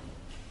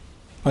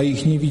 a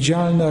ich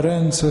niewidzialne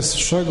ręce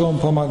strzegą,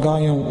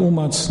 pomagają,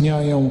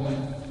 umacniają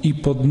i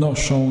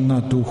podnoszą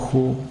na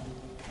duchu.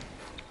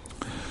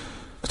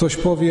 Ktoś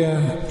powie: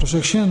 proszę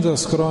księdza,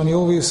 skoro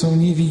aniołowie są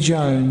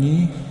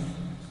niewidzialni,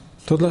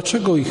 to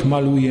dlaczego ich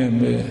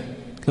malujemy?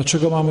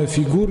 Dlaczego mamy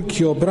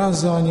figurki,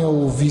 obrazy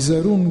aniołów,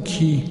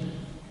 wizerunki?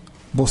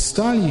 Bo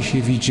stali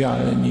się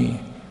widzialni.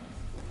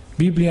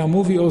 Biblia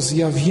mówi o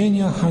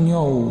zjawieniach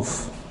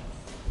aniołów.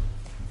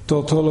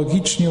 To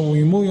teologicznie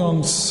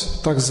ujmując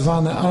tak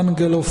zwane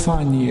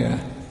angelofanie,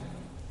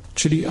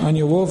 czyli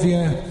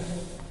aniołowie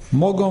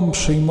mogą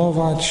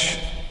przyjmować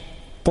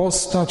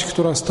postać,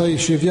 która staje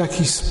się w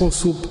jakiś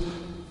sposób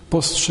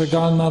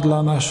postrzegalna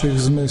dla naszych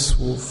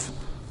zmysłów.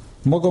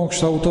 Mogą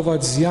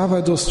kształtować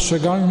zjawę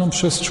dostrzegalną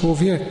przez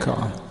człowieka.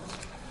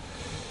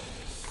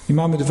 I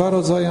mamy dwa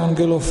rodzaje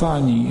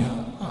angelofanii.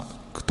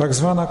 Tak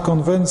zwana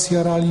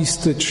konwencja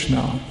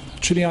realistyczna,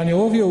 czyli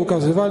aniołowie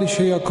ukazywali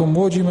się jako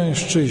młodzi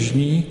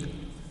mężczyźni,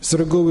 z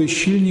reguły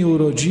silni,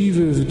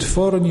 urodziwi,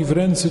 wytworni, w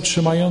ręce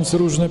trzymający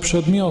różne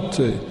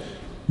przedmioty: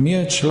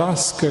 miecz,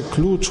 laskę,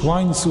 klucz,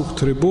 łańcuch,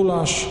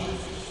 trybularz.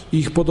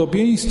 Ich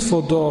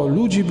podobieństwo do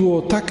ludzi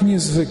było tak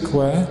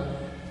niezwykłe,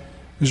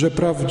 że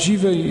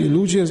prawdziwi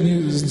ludzie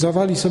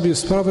zdawali sobie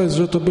sprawę,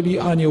 że to byli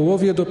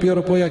aniołowie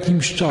dopiero po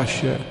jakimś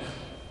czasie.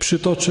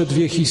 Przytoczę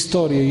dwie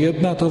historie.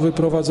 Jedna to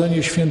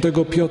wyprowadzenie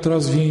świętego Piotra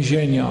z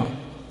więzienia.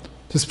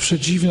 To jest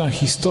przedziwna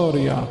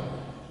historia.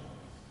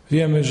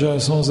 Wiemy, że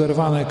są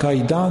zerwane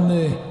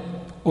kajdany,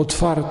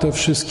 otwarte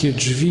wszystkie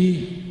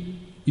drzwi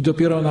i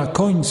dopiero na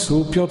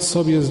końcu Piotr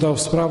sobie zdał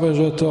sprawę,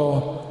 że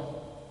to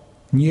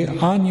nie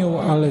anioł,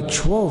 ale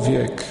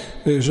człowiek,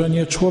 że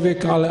nie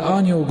człowiek, ale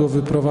anioł go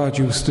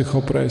wyprowadził z tych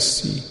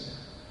opresji.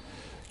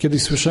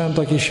 Kiedyś słyszałem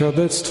takie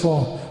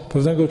świadectwo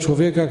pewnego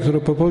człowieka,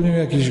 który popełnił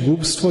jakieś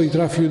głupstwo i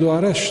trafił do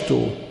aresztu.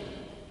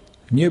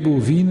 Nie był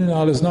winny,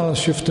 ale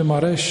znalazł się w tym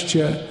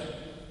areszcie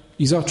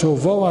i zaczął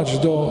wołać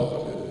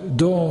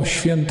do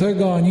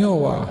świętego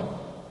anioła,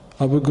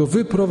 aby go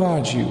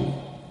wyprowadził.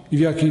 I w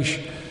jakiś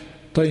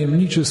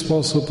tajemniczy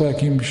sposób po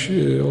jakimś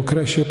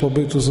okresie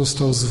pobytu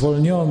został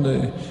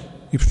zwolniony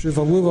i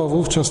przywoływał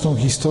wówczas tą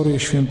historię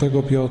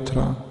świętego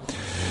Piotra.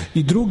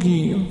 I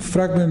drugi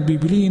fragment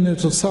biblijny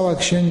to cała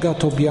księga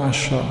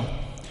Tobiasza.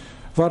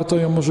 Warto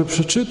ją może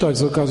przeczytać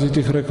z okazji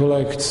tych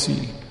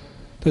rekolekcji.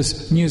 To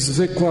jest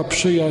niezwykła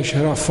przyjaźń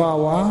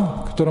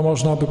Rafała, którą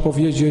można by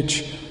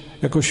powiedzieć,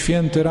 jako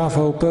święty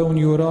Rafał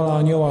pełnił rolę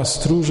anioła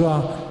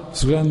stróża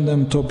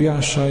względem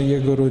Tobiasza i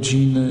jego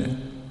rodziny.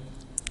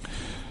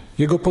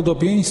 Jego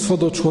podobieństwo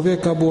do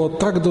człowieka było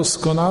tak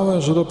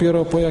doskonałe, że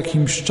dopiero po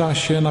jakimś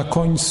czasie na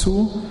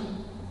końcu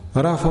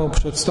Rafał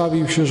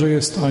przedstawił się, że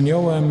jest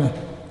aniołem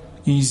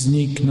i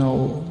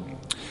zniknął.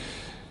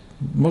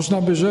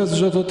 Można by rzec,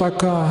 że to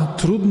taka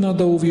trudna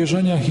do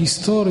uwierzenia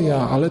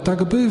historia, ale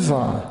tak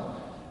bywa.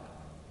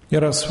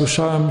 Nieraz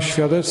słyszałem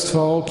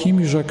świadectwa o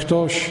kimś, że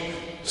ktoś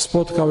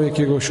spotkał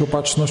jakiegoś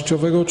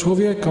opatrznościowego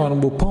człowieka, on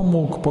mu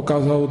pomógł,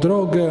 pokazał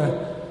drogę,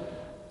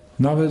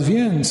 nawet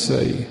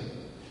więcej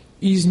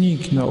i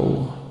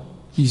zniknął,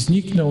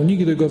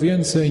 nigdy go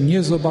więcej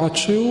nie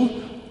zobaczył,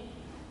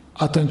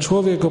 a ten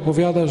człowiek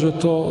opowiada, że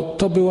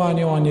to był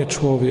anioł, a nie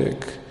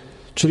człowiek.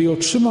 Czyli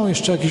otrzymał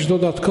jeszcze jakieś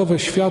dodatkowe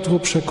światło,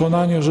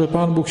 przekonanie, że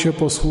Pan Bóg się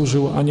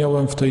posłużył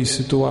aniołem w tej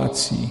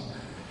sytuacji.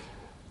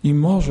 I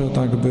może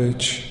tak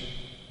być.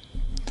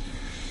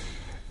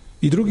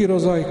 I drugi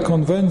rodzaj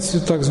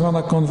konwencji, tak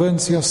zwana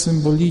konwencja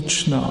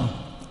symboliczna,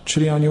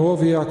 czyli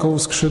aniołowie jako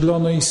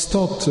uskrzydlone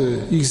istoty.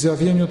 Ich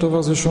zjawieniu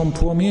towarzyszą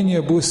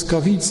płomienie,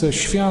 błyskawice,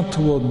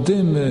 światło,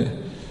 dymy.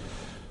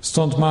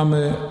 Stąd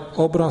mamy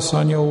obraz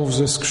aniołów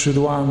ze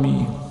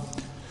skrzydłami.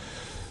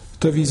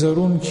 Te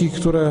wizerunki,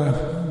 które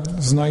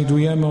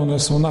znajdujemy, one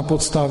są na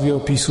podstawie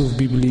opisów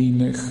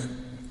biblijnych.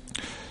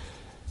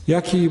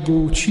 Jakiej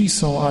płci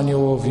są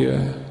aniołowie?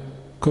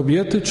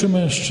 Kobiety czy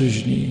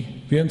mężczyźni?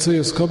 Więcej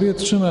jest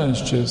kobiet czy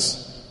mężczyzn?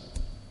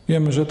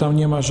 Wiemy, że tam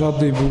nie ma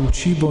żadnej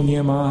płci, bo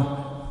nie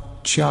ma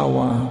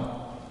ciała.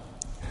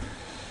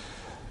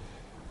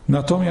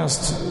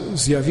 Natomiast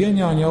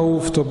zjawienia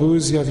aniołów to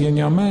były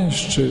zjawienia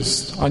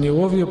mężczyzn.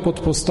 Aniołowie pod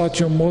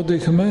postacią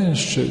młodych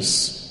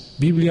mężczyzn.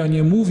 Biblia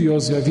nie mówi o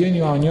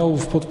zjawieniu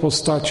aniołów pod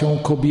postacią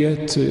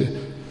kobiety.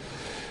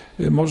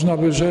 Można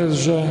by rzec,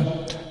 że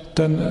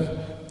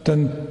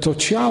to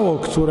ciało,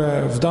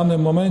 które w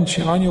danym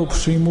momencie anioł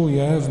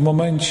przyjmuje, w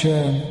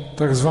momencie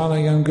tak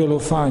zwanej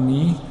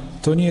angelofanii,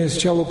 to nie jest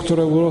ciało,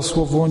 które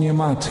urosło w łonie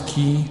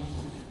matki,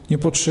 nie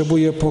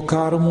potrzebuje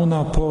pokarmu,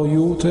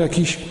 napoju, to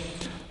jakiś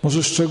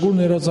może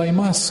szczególny rodzaj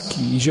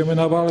maski. Idziemy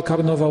na bal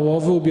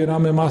karnawałowy,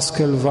 ubieramy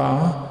maskę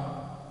lwa,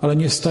 ale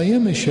nie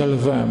stajemy się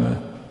lwem.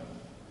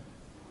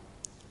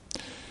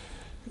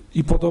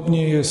 I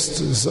podobnie jest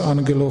z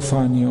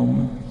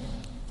angelofanią.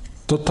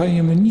 To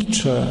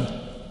tajemnicze,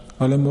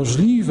 ale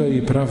możliwe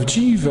i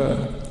prawdziwe.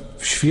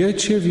 W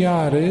świecie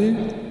wiary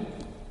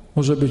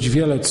może być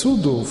wiele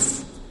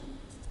cudów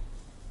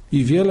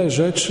i wiele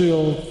rzeczy,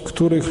 o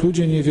których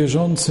ludzie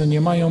niewierzący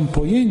nie mają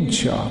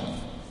pojęcia.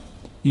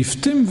 I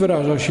w tym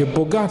wyraża się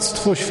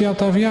bogactwo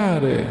świata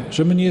wiary,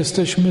 że my nie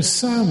jesteśmy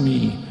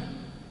sami,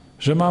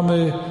 że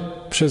mamy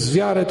przez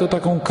wiarę to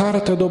taką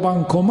kartę do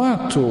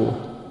bankomatu.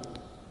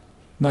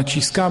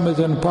 Naciskamy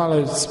ten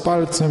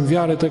palcem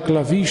wiary te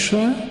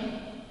klawisze,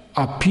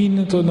 a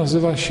PIN to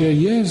nazywa się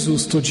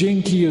Jezus. To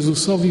dzięki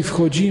Jezusowi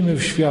wchodzimy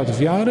w świat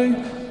wiary,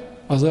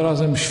 a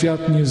zarazem w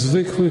świat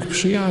niezwykłych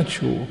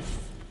przyjaciół.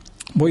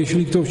 Bo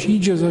jeśli ktoś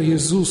idzie za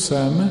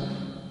Jezusem,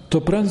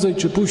 to prędzej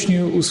czy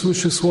później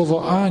usłyszy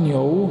słowo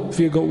anioł w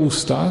jego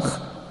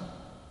ustach,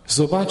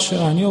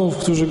 zobaczy aniołów,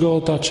 którzy go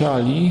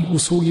otaczali,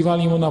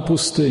 usługiwali mu na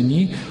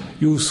pustyni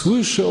i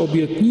usłyszy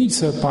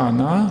obietnicę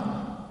Pana,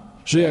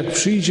 że jak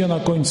przyjdzie na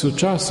końcu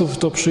czasów,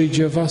 to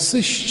przyjdzie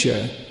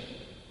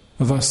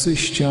w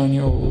asyście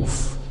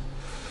aniołów.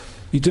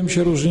 I tym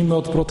się różnimy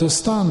od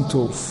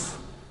protestantów.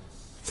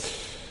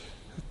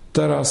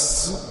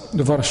 Teraz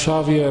w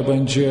Warszawie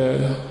będzie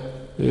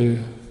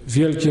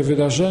wielkie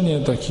wydarzenie,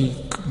 taki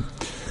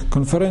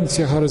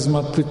konferencja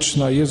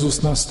charyzmatyczna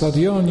Jezus na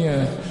stadionie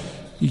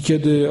i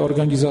kiedy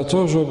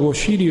organizatorzy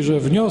ogłosili, że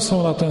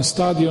wniosą na ten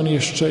stadion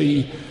jeszcze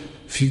i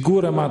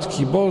figurę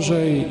Matki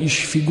Bożej i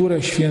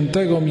figurę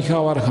świętego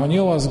Michała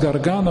Archanioła z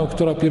Gargano,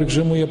 która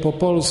pielgrzymuje po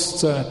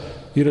Polsce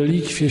i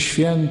relikwie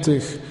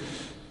świętych,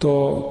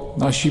 to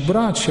nasi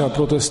bracia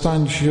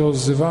protestanci się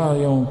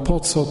odzywają, po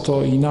co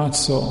to i na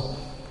co.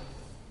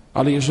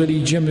 Ale jeżeli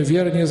idziemy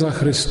wiernie za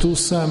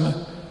Chrystusem,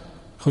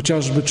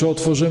 chociażby czy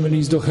otworzymy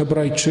list do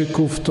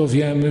Hebrajczyków, to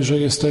wiemy, że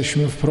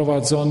jesteśmy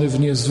wprowadzeni w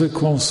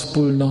niezwykłą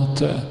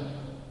wspólnotę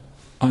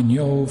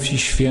aniołów i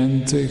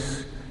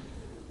świętych.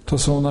 To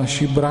są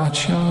nasi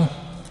bracia,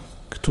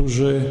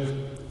 którzy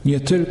nie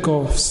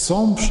tylko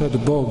są przed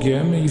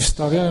Bogiem i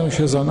wstawiają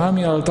się za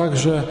nami, ale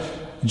także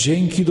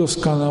dzięki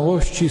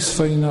doskonałości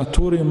swej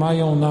natury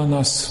mają na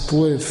nas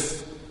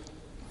wpływ.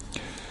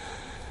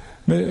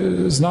 My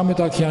znamy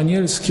takie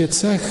anielskie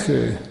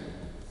cechy,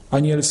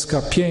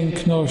 anielska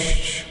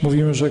piękność.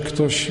 Mówimy, że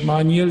ktoś ma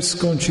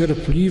anielską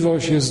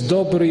cierpliwość, jest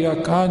dobry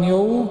jak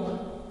anioł,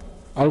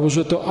 albo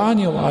że to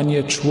anioł, a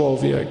nie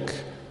człowiek.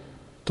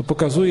 To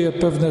pokazuje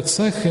pewne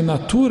cechy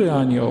natury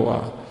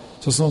anioła.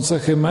 To są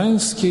cechy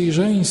męskie i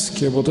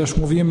żeńskie, bo też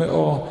mówimy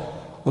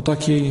o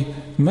takiej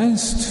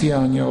męstwie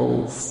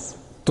aniołów.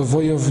 To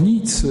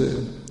wojownicy.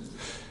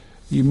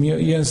 I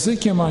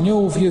językiem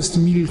aniołów jest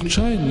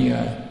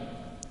milczenie.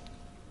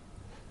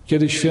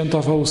 Kiedy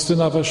święta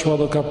Faustyna weszła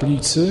do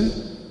kaplicy,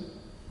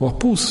 była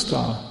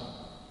pusta,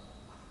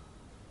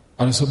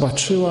 ale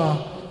zobaczyła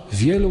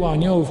wielu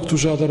aniołów,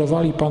 którzy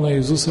adorowali Pana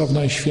Jezusa w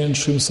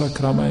Najświętszym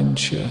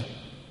Sakramencie.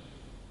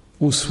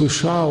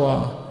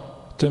 Usłyszała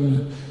tym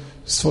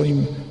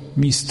swoim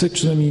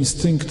mistycznym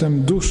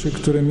instynktem duszy,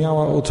 który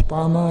miała od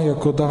Pana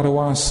jako dar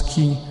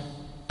łaski,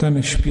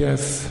 ten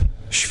śpiew: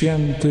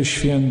 święty,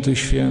 święty,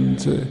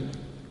 święty.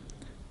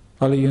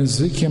 Ale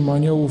językiem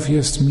aniołów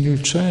jest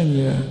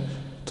milczenie,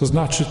 to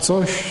znaczy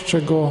coś,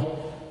 czego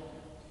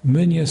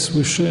my nie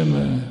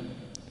słyszymy.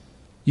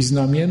 I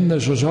znamienne,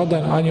 że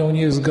żaden anioł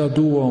nie jest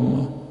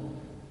gadułą.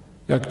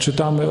 Jak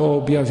czytamy o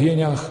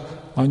objawieniach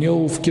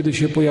aniołów, kiedy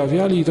się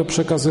pojawiali, to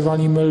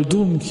przekazywali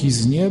meldunki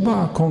z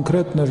nieba,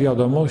 konkretne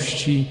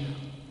wiadomości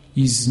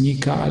i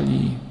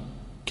znikali.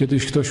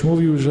 Kiedyś ktoś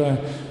mówił, że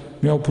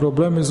miał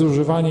problemy z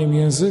używaniem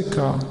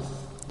języka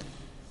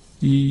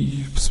i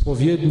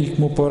spowiednik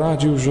mu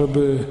poradził,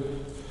 żeby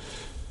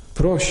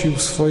prosił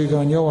swojego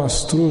anioła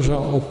stróża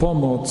o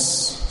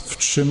pomoc w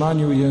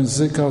trzymaniu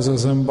języka za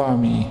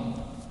zębami.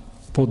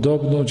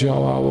 Podobno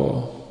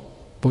działało,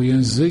 bo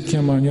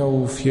językiem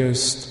aniołów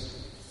jest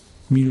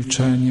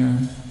milczenie.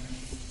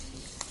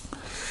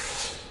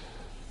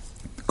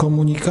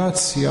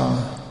 Komunikacja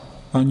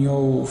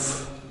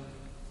aniołów.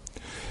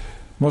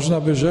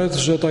 Można by rzec,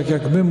 że tak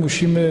jak my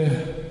musimy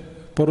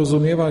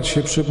porozumiewać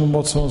się przy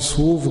pomocą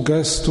słów,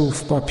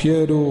 gestów,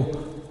 papieru,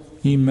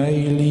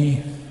 e-maili,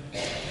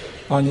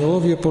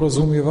 aniołowie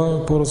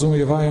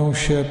porozumiewają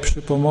się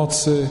przy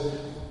pomocy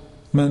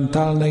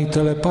mentalnej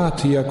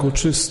telepatii jako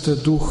czyste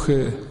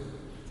duchy,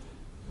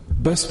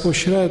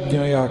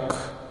 bezpośrednio jak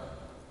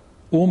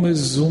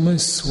umysł z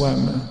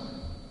umysłem.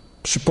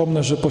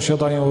 Przypomnę, że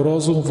posiadają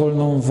rozum,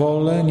 wolną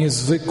wolę,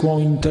 niezwykłą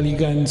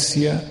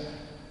inteligencję,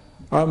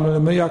 ale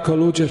my jako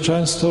ludzie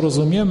często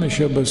rozumiemy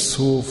się bez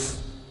słów.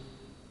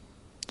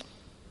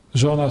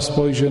 Żona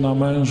spojrzy na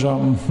męża,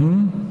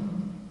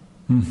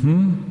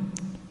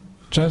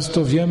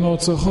 Często wiemy, o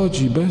co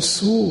chodzi, bez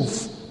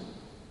słów.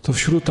 To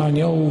wśród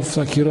aniołów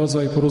taki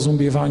rodzaj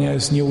porozumiewania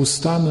jest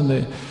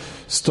nieustanny.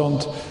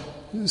 Stąd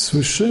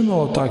słyszymy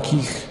o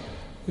takich,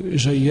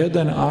 że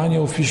jeden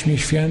anioł w Piśmie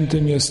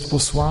Świętym jest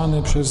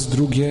posłany przez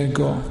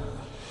drugiego.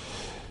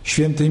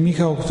 Święty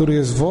Michał, który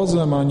jest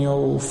wodzem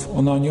aniołów,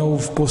 on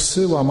aniołów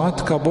posyła.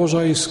 Matka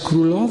Boża jest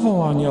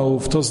królową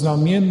aniołów. To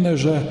znamienne,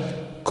 że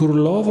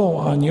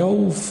królową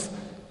aniołów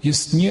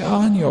jest nie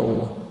anioł,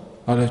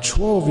 ale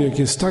człowiek,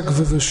 jest tak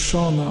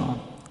wywyższona.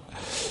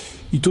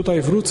 I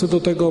tutaj wrócę do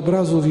tego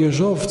obrazu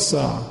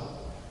wieżowca,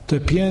 te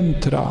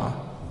piętra.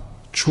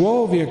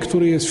 Człowiek,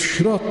 który jest w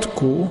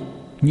środku,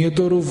 nie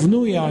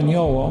dorównuje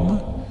aniołom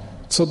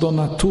co do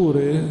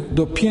natury,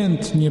 do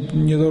pięt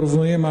nie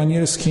dorównujemy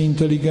anielskiej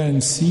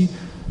inteligencji,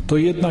 to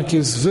jednak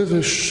jest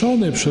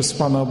wywyższony przez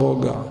Pana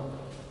Boga.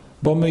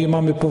 Bo my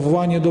mamy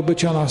powołanie do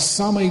bycia na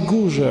samej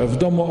górze, w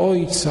domu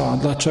Ojca.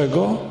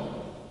 Dlaczego?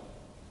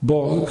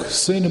 Bo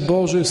Syn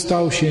Boży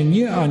stał się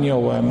nie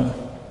aniołem,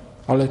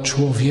 ale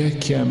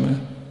człowiekiem.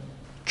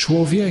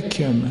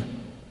 Człowiekiem.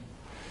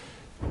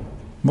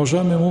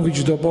 Możemy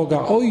mówić do Boga: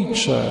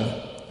 Ojcze.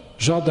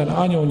 Żaden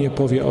anioł nie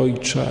powie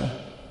Ojcze.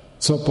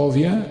 Co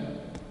powie?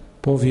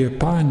 Powie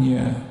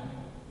Panie.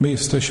 My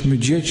jesteśmy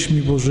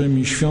dziećmi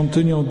Bożymi,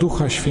 świątynią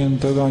Ducha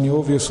Świętego.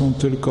 Aniołowie są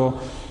tylko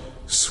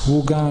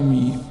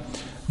sługami.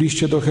 W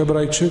liście do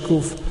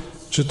Hebrajczyków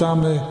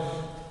czytamy,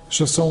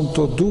 że są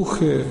to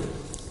duchy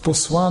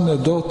posłane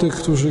do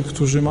tych,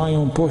 którzy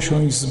mają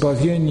posiąść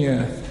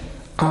zbawienie,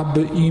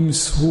 aby im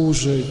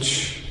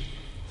służyć.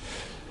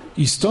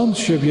 I stąd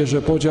się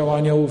bierze podział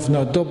aniołów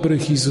na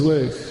dobrych i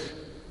złych.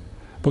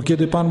 Bo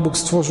kiedy Pan Bóg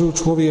stworzył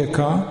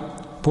człowieka,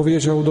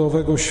 powiedział do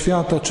owego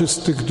świata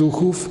czystych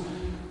duchów: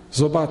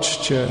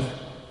 zobaczcie,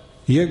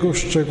 Jego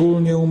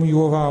szczególnie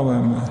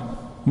umiłowałem,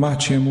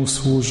 macie Mu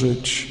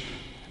służyć.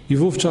 I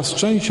wówczas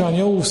część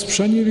aniołów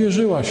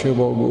sprzeniewierzyła się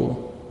Bogu.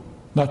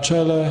 Na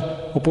czele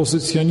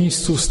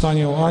opozycjonistów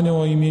stanie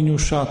anioł o imieniu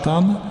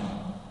szatan,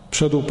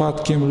 przed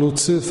upadkiem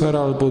Lucyfer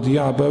albo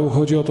diabeł.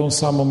 Chodzi o tą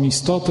samą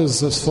istotę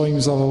ze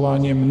swoim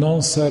zawołaniem: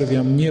 non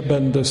serviam, nie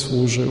będę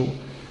służył.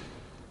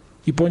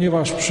 I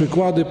ponieważ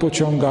przykłady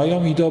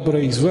pociągają, i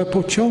dobre i złe,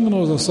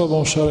 pociągną za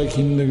sobą szereg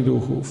innych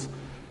duchów.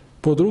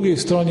 Po drugiej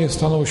stronie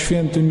stanął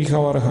święty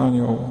Michał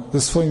Archanioł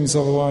ze swoim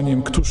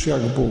zawołaniem: któż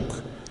jak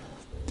Bóg.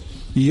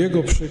 I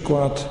jego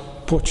przykład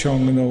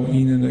pociągnął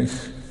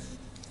innych.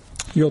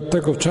 I od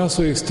tego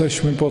czasu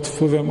jesteśmy pod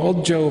wpływem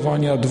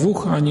oddziaływania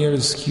dwóch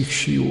anielskich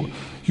sił.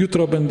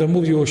 Jutro będę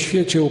mówił o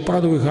świecie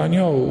upadłych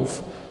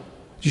aniołów.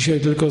 Dzisiaj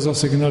tylko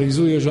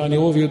zasygnalizuję, że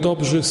aniołowie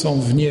dobrzy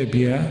są w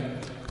niebie.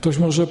 Ktoś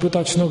może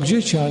pytać: no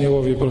gdzie ci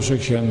aniołowie, proszę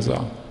księdza?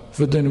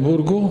 W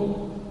Edynburgu?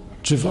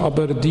 Czy w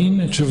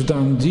Aberdeen? Czy w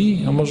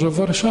Dundee? A może w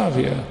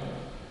Warszawie?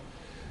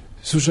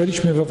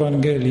 Słyszeliśmy w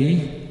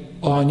Ewangelii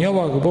o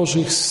aniołach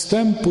bożych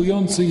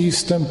zstępujących i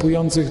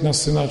wstępujących na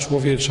Syna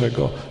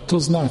Człowieczego. To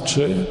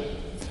znaczy,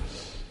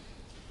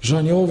 że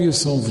aniołowie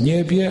są w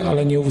niebie,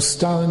 ale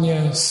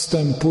nieustannie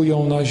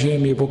zstępują na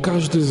ziemię, bo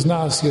każdy z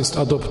nas jest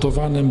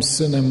adoptowanym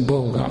synem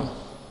Boga.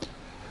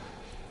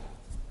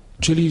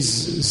 Czyli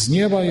z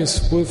nieba jest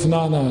wpływ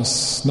na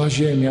nas, na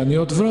ziemię, a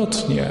nie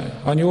odwrotnie.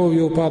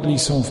 Aniołowie upadli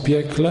są w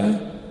piekle,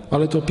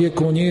 ale to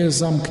piekło nie jest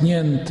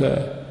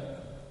zamknięte.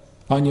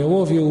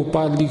 Aniołowie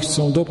upadli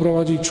chcą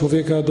doprowadzić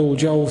człowieka do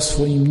udziału w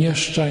swoim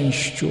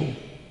nieszczęściu,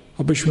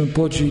 abyśmy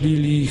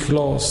podzielili ich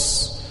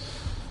los.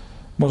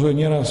 Może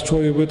nieraz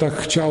człowiek by tak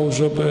chciał,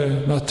 żeby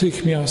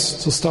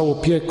natychmiast zostało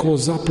piekło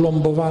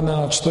zaplombowane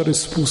na 4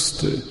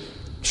 spusty,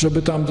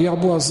 żeby tam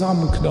diabła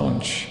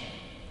zamknąć,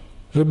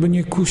 żeby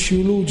nie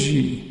kusił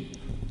ludzi.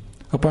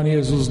 A Pan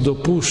Jezus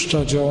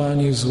dopuszcza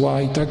działanie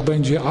zła i tak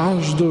będzie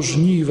aż do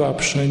żniwa,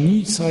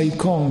 pszenica i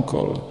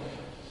konkol.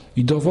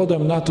 I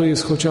dowodem na to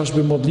jest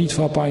chociażby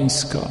modlitwa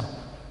pańska.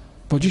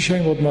 Bo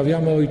dzisiaj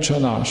odmawiamy Ojcze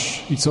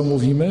Nasz. I co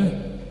mówimy?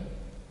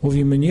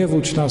 Mówimy: nie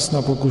wódź nas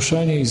na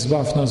pokuszenie i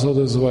zbaw nas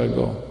ode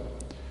złego.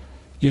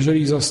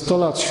 Jeżeli za 100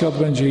 lat świat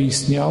będzie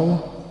istniał,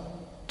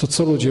 to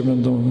co ludzie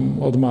będą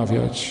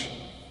odmawiać?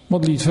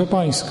 Modlitwę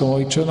pańską,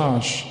 Ojcze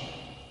Nasz.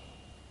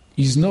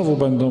 I znowu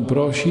będą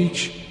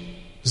prosić: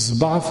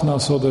 zbaw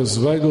nas ode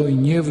złego i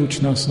nie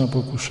wódź nas na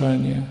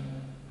pokuszenie.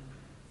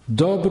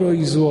 Dobro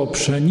i zło,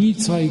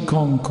 pszenica i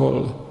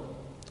konkol,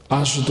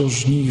 aż do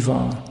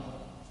żniwa.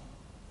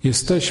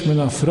 Jesteśmy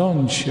na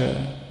froncie.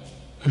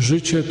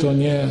 Życie to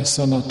nie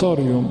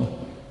sanatorium,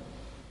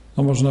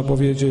 no można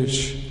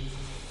powiedzieć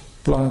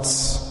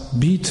plac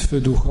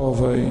bitwy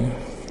duchowej.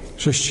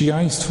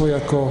 Chrześcijaństwo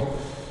jako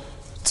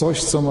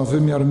coś, co ma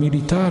wymiar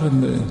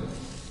militarny.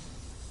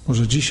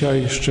 Może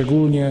dzisiaj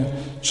szczególnie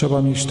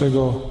trzeba mieć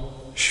tego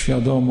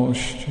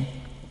świadomość.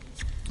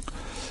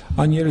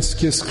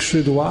 Anielskie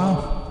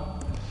skrzydła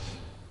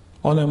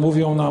One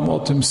mówią nam o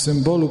tym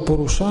symbolu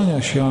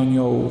poruszania się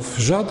aniołów.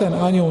 Żaden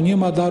anioł nie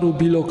ma daru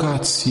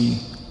bilokacji.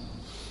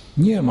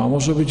 Nie ma.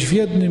 Może być w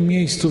jednym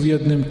miejscu, w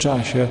jednym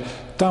czasie.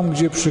 Tam,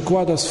 gdzie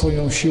przykłada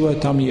swoją siłę,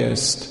 tam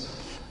jest.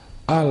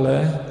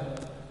 Ale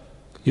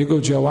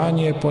jego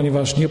działanie,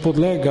 ponieważ nie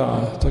podlega,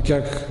 tak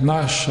jak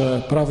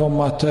nasze, prawom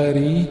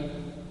materii,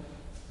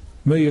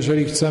 my,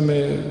 jeżeli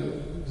chcemy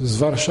z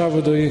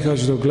Warszawy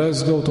dojechać do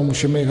Glasgow, to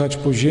musimy jechać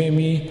po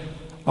ziemi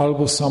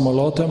albo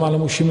samolotem, ale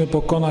musimy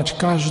pokonać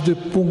każdy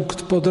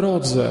punkt po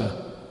drodze,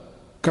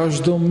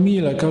 każdą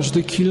milę,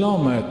 każdy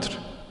kilometr.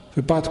 W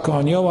wypadku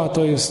anioła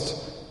to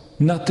jest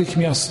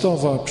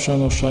natychmiastowe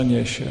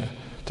przenoszenie się.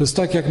 To jest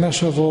tak jak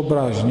nasza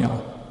wyobraźnia.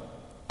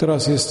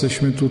 Teraz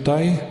jesteśmy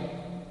tutaj,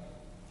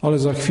 ale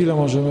za chwilę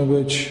możemy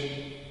być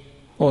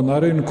na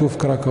rynku w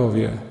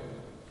Krakowie.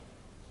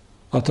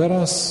 A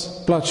teraz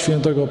plac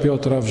Świętego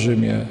Piotra w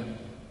Rzymie.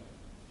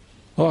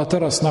 A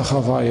teraz na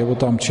Hawaje, bo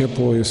tam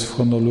ciepło jest w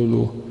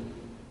Honolulu.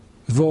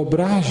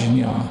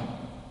 Wyobraźnia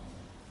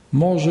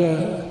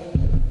może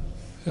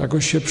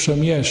jakoś się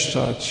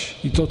przemieszczać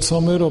i to,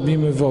 co my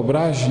robimy w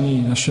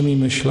wyobraźni, naszymi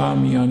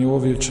myślami,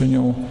 aniołowie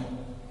czynią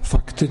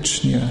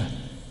faktycznie.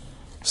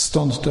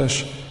 Stąd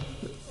też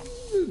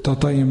ta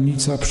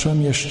tajemnica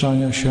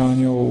przemieszczania się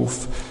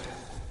aniołów.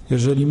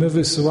 Jeżeli my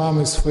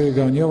wysyłamy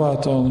swojego anioła,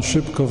 to on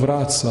szybko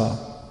wraca.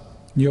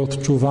 Nie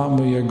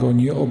odczuwamy jego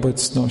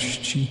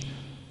nieobecności.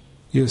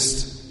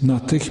 Jest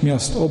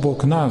natychmiast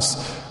obok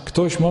nas.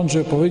 Ktoś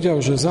mądrze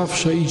powiedział, że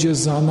zawsze idzie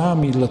za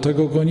nami,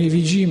 dlatego go nie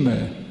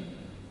widzimy.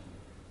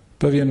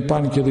 Pewien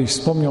pan kiedyś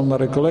wspomniał na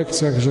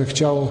rekolekcjach, że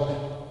chciał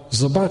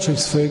zobaczyć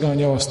swojego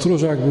anioła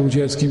stróża, jak był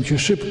dzieckiem, się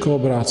szybko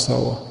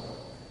obracał,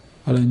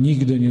 ale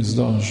nigdy nie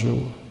zdążył.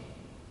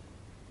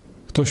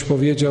 Ktoś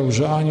powiedział,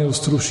 że anioł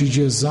stróż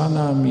idzie za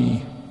nami,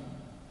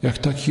 jak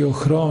taki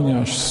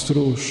ochroniarz,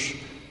 stróż,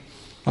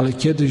 ale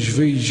kiedyś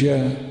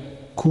wyjdzie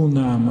ku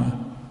nam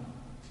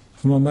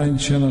w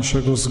momencie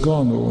naszego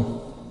zgonu,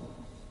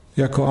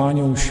 jako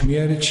anioł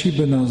śmierci,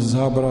 by nas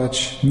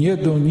zabrać nie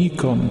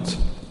donikąd,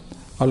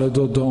 ale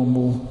do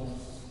domu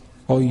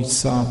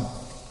Ojca.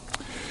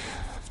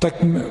 W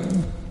takim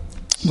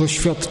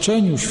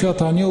doświadczeniu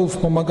świata aniołów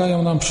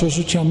pomagają nam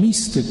przeżycia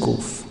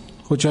mistyków,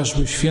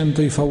 chociażby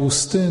świętej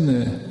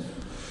Faustyny.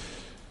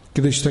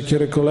 Kiedyś takie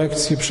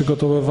rekolekcje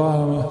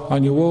przygotowywałem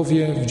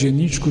aniołowie w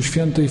dzienniczku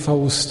świętej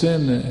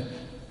Faustyny.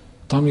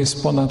 Tam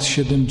jest ponad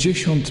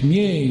 70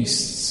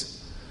 miejsc.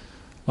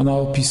 Ona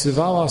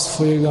opisywała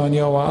swojego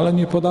anioła, ale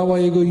nie podała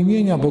jego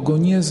imienia, bo go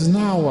nie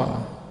znała.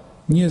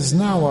 Nie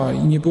znała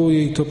i nie było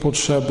jej to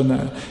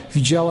potrzebne.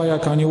 Widziała,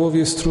 jak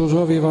aniołowie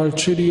stróżowie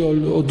walczyli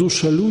o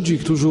duszę ludzi,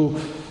 którzy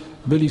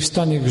byli w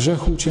stanie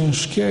grzechu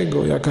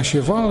ciężkiego, jaka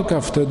się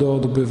walka wtedy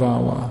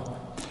odbywała.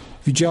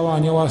 Widziała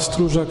anioła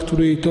stróża,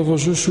 który jej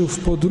towarzyszył w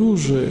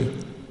podróży.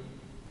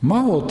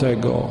 Mało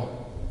tego,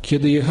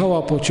 kiedy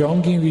jechała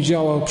pociągiem,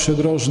 widziała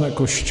przydrożne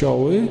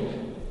kościoły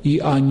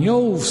i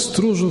aniołów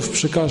stróżów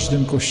przy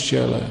każdym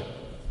kościele.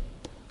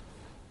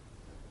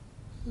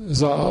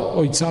 Za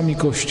ojcami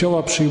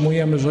Kościoła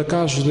przyjmujemy, że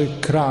każdy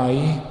kraj,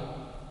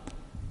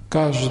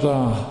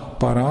 każda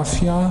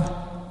parafia,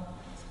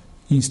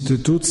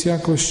 instytucja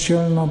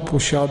kościelna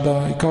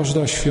posiada i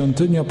każda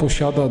świątynia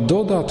posiada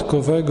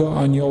dodatkowego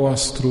anioła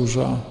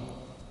stróża.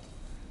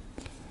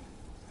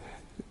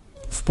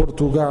 W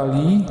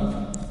Portugalii,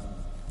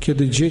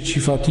 kiedy dzieci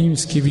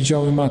fatimskie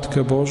widziały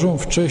Matkę Bożą,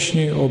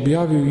 wcześniej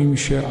objawił im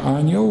się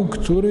anioł,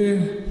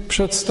 który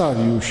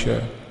przedstawił się.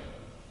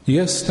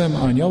 Jestem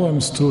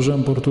aniołem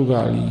stróżem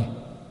Portugalii.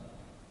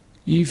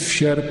 I w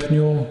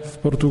sierpniu w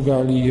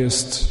Portugalii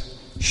jest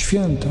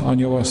święto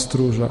anioła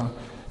stróża.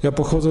 Ja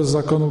pochodzę z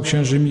zakonu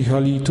księży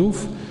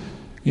Michalitów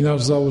i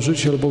nasz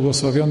założyciel,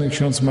 błogosławiony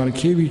ksiądz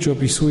Markiewicz,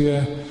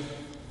 opisuje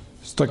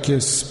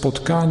takie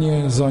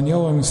spotkanie z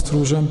aniołem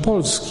stróżem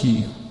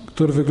Polski,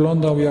 który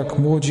wyglądał jak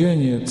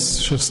młodzieniec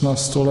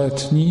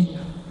 16-letni,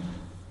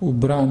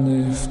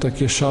 ubrany w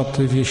takie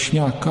szaty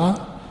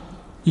wieśniaka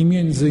i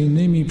między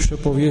innymi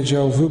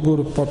przepowiedział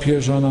wybór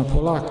papieża na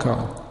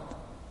Polaka.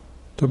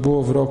 To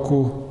było w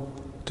roku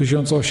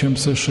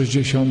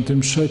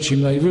 1863.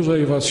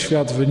 Najwyżej was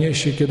świat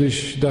wyniesie,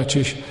 kiedyś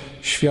dacie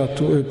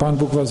światu, Pan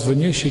Bóg was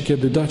wyniesie,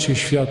 kiedy dacie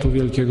światu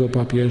wielkiego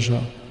papieża.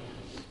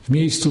 W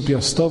miejscu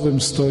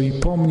piastowym stoi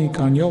pomnik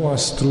anioła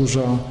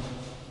stróża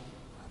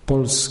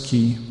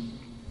Polski.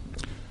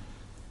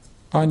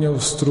 Anioł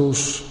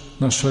stróż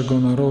naszego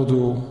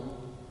narodu.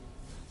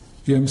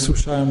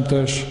 Słyszałem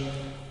też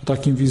o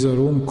takim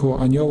wizerunku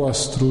anioła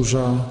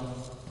stróża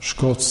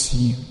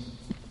Szkocji.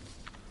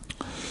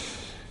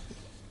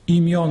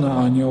 Imiona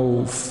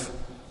aniołów.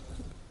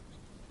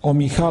 O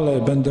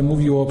Michale będę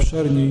mówił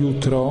obszernie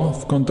jutro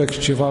w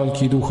kontekście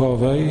walki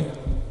duchowej.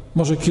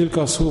 Może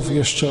kilka słów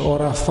jeszcze o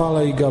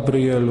Rafale i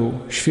Gabrielu.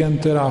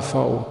 Święty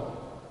Rafał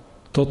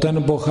to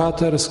ten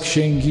bohater z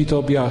księgi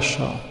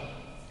Tobiasza.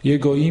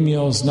 Jego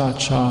imię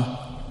oznacza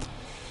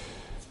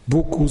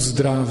Bóg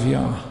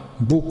uzdrawia,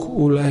 Bóg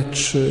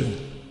uleczy.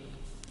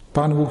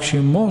 Pan Bóg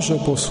się może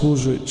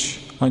posłużyć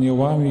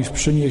aniołami w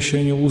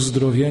przyniesieniu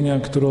uzdrowienia,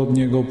 które od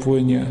Niego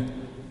płynie.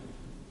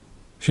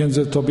 W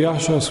księdze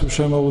Tobiasza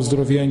słyszymy o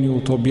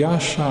uzdrowieniu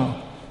Tobiasza,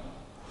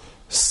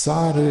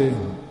 Sary.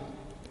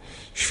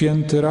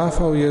 Święty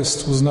Rafał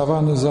jest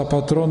uznawany za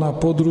patrona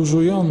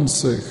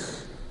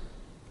podróżujących.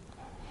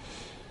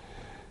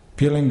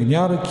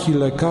 Pielęgniarki,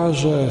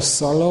 lekarze,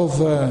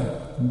 salowe,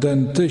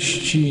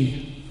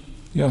 dentyści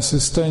i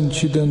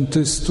asystenci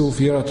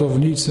dentystów i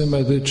ratownicy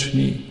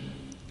medyczni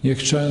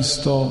niech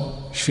często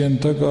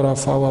świętego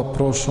Rafała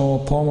proszą o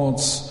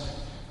pomoc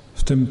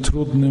w tym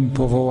trudnym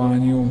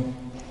powołaniu.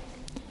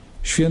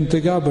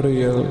 Święty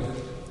Gabriel,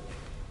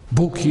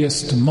 Bóg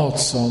jest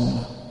mocą.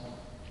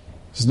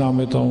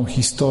 Znamy tą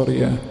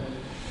historię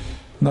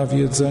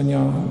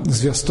nawiedzenia,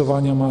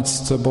 zwiastowania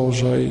Matce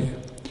Bożej.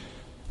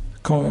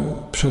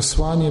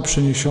 Przesłanie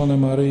przyniesione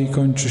Maryi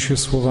kończy się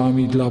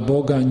słowami: dla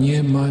Boga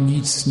nie ma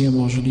nic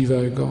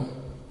niemożliwego.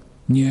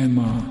 Nie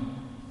ma.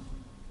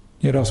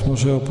 Nieraz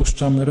może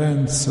opuszczamy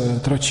ręce,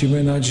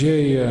 tracimy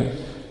nadzieję.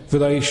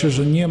 Wydaje się,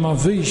 że nie ma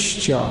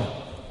wyjścia.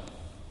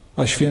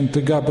 A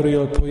święty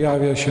Gabriel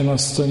pojawia się na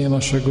scenie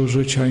naszego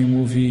życia i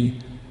mówi: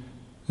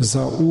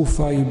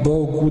 zaufaj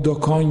Bogu do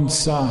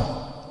końca.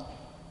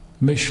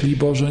 Myśli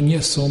Boże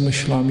nie są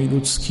myślami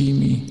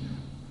ludzkimi.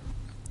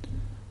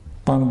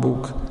 Pan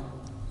Bóg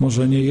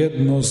może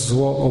niejedno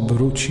zło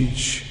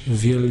obrócić w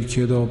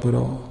wielkie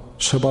dobro.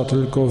 Trzeba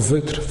tylko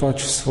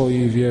wytrwać w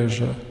swojej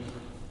wierze.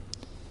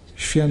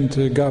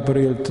 Święty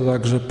Gabriel to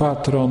także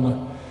patron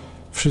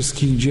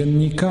wszystkich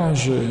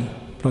dziennikarzy,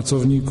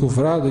 pracowników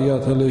radia,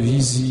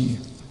 telewizji,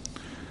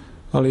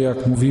 ale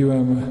jak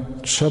mówiłem,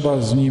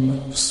 trzeba z nim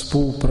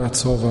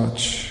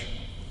współpracować,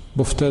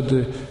 bo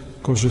wtedy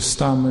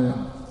korzystamy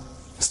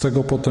z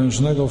tego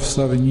potężnego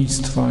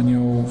wstawiennictwa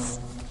aniołów.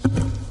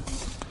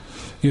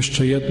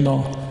 Jeszcze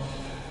jedno.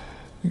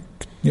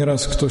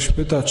 Nieraz ktoś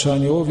pyta, czy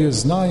aniołowie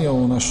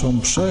znają naszą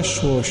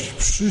przeszłość,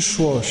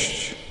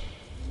 przyszłość,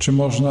 czy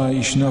można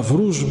iść na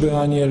wróżby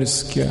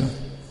anielskie.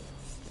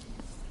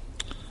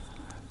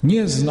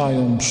 Nie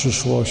znają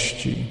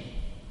przyszłości,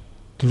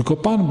 tylko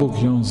Pan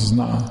Bóg ją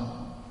zna.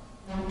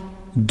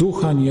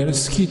 Duch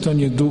anielski to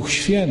nie Duch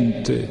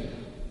Święty,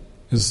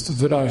 jest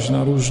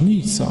wyraźna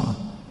różnica,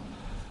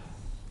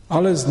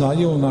 ale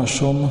znają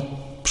naszą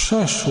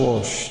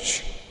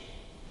przeszłość.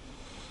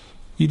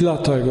 I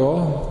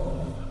dlatego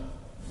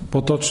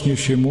potocznie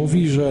się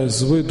mówi, że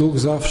zły duch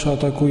zawsze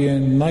atakuje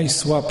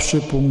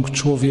najsłabszy punkt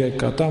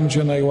człowieka, tam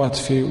gdzie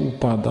najłatwiej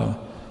upada,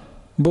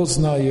 bo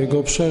zna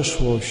jego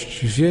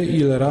przeszłość, wie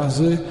ile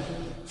razy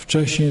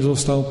wcześniej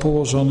został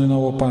położony na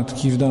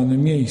łopatki w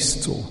danym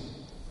miejscu.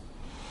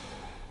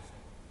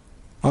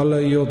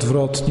 Ale i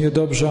odwrotnie,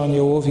 dobrzy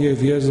aniołowie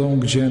wiedzą,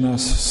 gdzie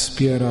nas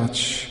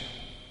wspierać.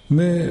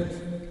 My,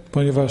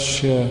 ponieważ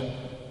się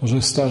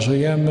może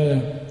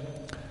starzejemy,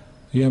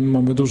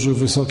 mamy duży,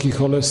 wysoki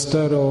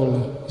cholesterol,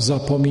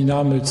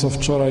 zapominamy, co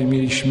wczoraj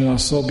mieliśmy na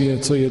sobie,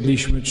 co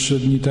jedliśmy 3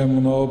 dni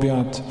temu na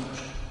obiad.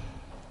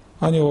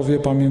 Aniołowie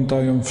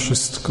pamiętają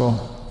wszystko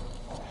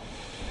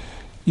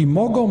i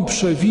mogą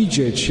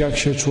przewidzieć, jak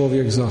się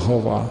człowiek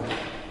zachowa.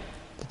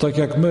 To tak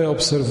jak my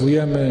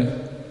obserwujemy,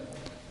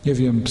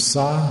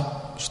 psa,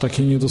 czy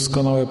takie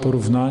niedoskonałe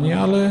porównanie,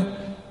 ale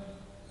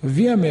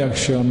wiemy, jak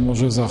się on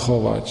może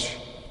zachować,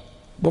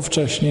 bo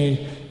wcześniej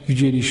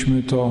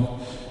widzieliśmy to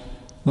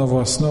na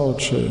własne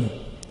oczy.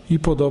 I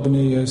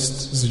podobnie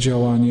jest z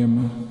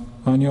działaniem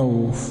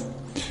aniołów.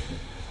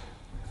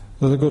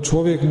 Dlatego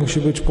człowiek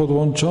musi być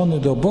podłączony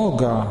do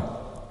Boga.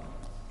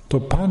 To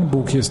Pan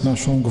Bóg jest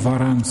naszą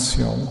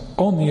gwarancją.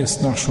 On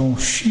jest naszą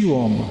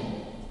siłą.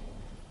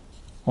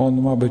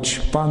 On ma być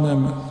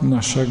Panem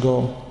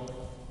naszego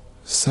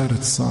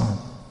serca.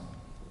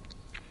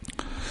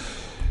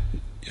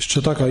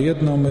 Jeszcze taka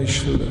jedna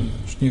myśl,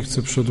 już nie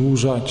chcę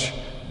przedłużać.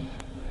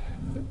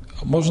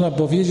 Można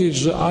powiedzieć,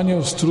 że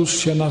anioł stróż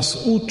się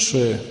nas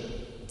uczy.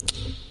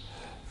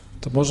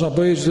 To można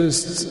powiedzieć, że to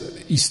jest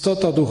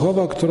istota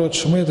duchowa, która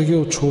otrzymuje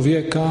takiego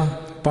człowieka.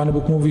 Pan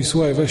Bóg mówi: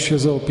 słuchaj, weź się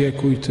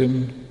zaopiekuj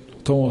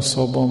tą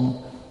osobą,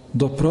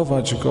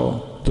 doprowadź go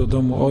do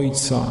domu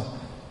Ojca.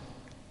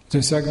 To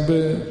jest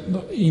jakby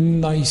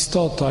inna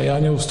istota. I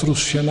anioł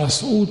stróż się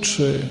nas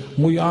uczy.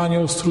 Mój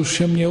anioł stróż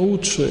się mnie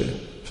uczy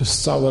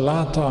przez całe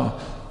lata.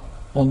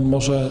 On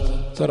może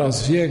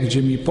teraz wie,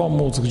 gdzie mi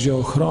pomóc, gdzie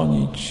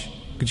ochronić,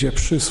 gdzie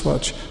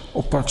przysłać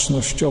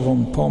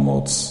opatrznościową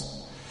pomoc.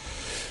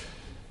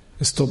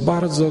 Jest to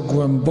bardzo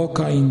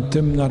głęboka,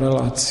 intymna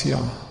relacja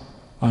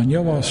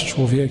anioła z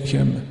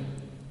człowiekiem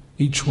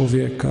i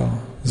człowieka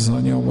z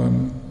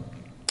aniołem.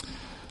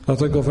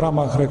 Dlatego w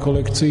ramach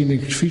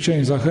rekolekcyjnych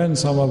ćwiczeń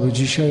zachęcam, aby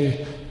dzisiaj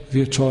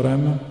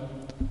wieczorem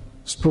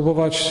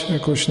spróbować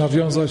jakoś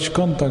nawiązać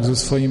kontakt ze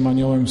swoim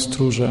aniołem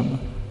stróżem.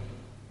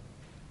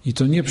 I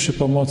to nie przy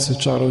pomocy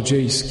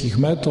czarodziejskich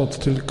metod,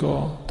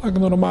 tylko tak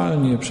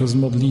normalnie, przez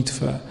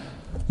modlitwę.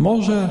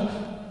 Może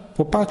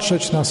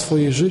popatrzeć na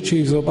swoje życie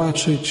i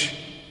zobaczyć,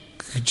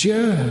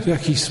 gdzie w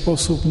jakiś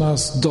sposób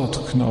nas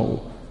dotknął,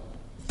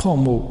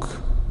 pomógł,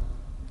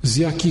 z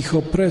jakich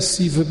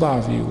opresji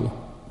wybawił,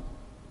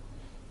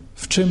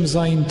 w czym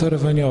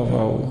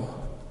zainterweniował,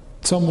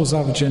 co mu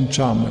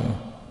zawdzięczamy.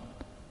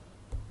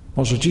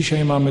 Może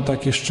dzisiaj mamy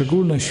takie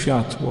szczególne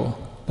światło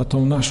na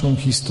tą naszą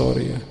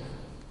historię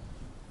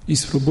i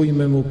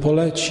spróbujmy Mu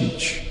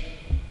polecić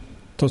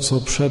to,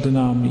 co przed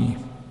nami.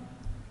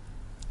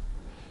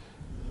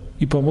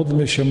 I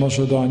pomódlmy się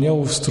może do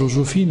aniołów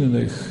stróżów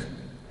innych,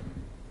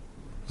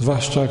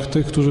 zwłaszcza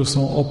tych, którzy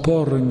są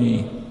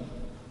oporni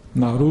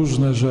na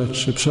różne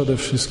rzeczy, przede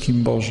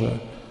wszystkim Boże.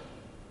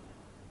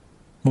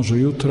 Może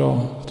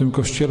jutro w tym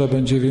kościele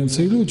będzie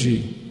więcej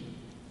ludzi,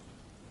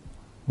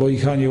 bo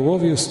ich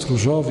aniołowie,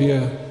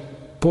 stróżowie,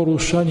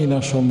 poruszeni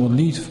naszą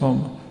modlitwą,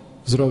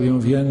 zrobią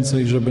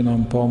więcej, żeby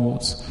nam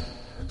pomóc.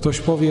 Ktoś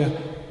powie,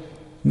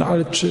 no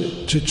ale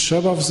czy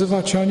trzeba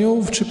wzywać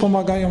aniołów, czy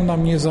pomagają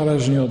nam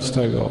niezależnie od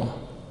tego?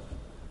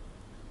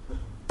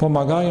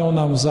 Pomagają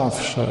nam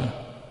zawsze,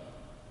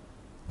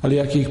 ale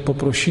jak ich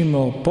poprosimy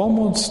o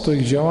pomoc, to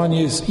ich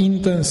działanie jest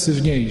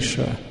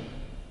intensywniejsze.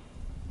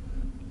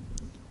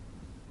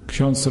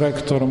 Ksiądz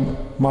rektor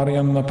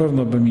Marian na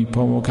pewno by mi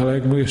pomógł, ale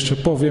jak mu jeszcze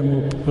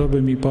powiem,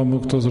 żeby mi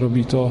pomógł, to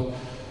zrobi to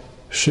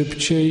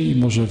szybciej i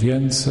może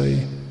więcej.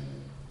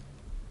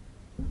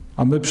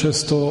 A my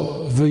przez to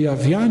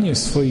wyjawianie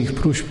swoich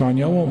próśb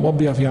aniołom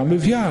objawiamy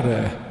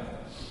wiarę.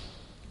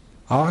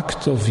 A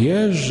kto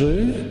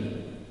wierzy,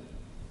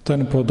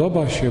 ten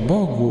podoba się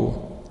Bogu.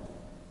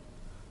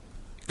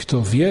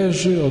 Kto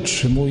wierzy,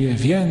 otrzymuje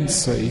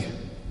więcej.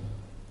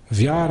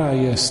 Wiara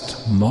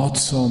jest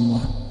mocą,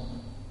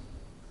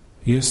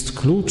 jest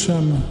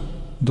kluczem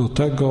do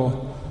tego,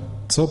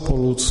 co po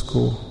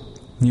ludzku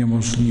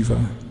niemożliwe.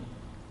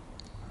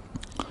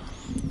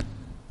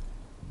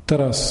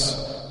 Teraz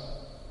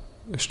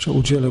jeszcze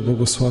udzielę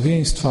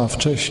błogosławieństwa, a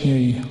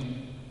wcześniej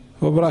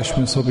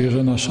wyobraźmy sobie,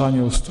 że nasz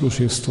anioł stróż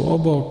jest tu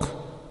obok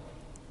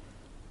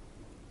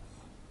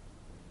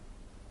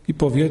i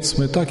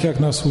powiedzmy, tak jak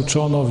nas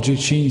uczono w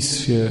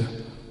dzieciństwie,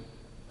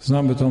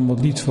 znamy tę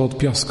modlitwę od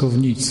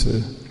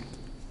piaskownicy,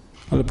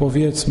 ale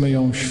powiedzmy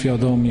ją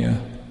świadomie.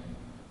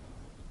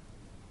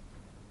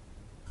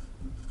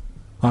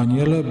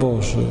 Aniele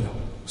Boży,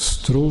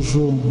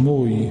 stróżu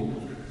mój,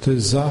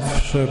 Ty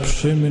zawsze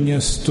przy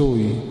mnie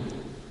stój,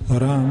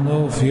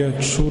 rano,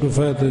 wieczór,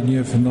 we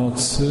dnie, w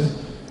nocy,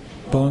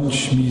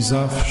 bądź mi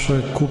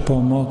zawsze ku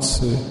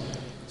pomocy,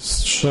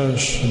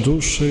 strzeż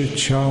duszy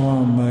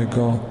ciała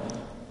mego,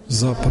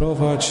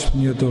 zaprowadź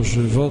mnie do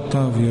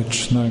żywota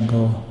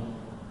wiecznego.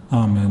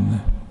 Amen.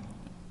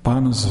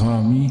 Pan z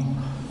wami,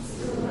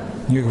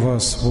 niech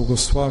was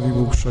błogosławi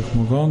Bóg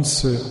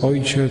Wszechmogący,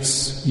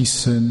 Ojciec i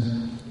Syn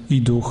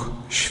i Duch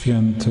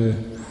Święty.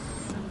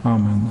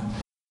 Amen.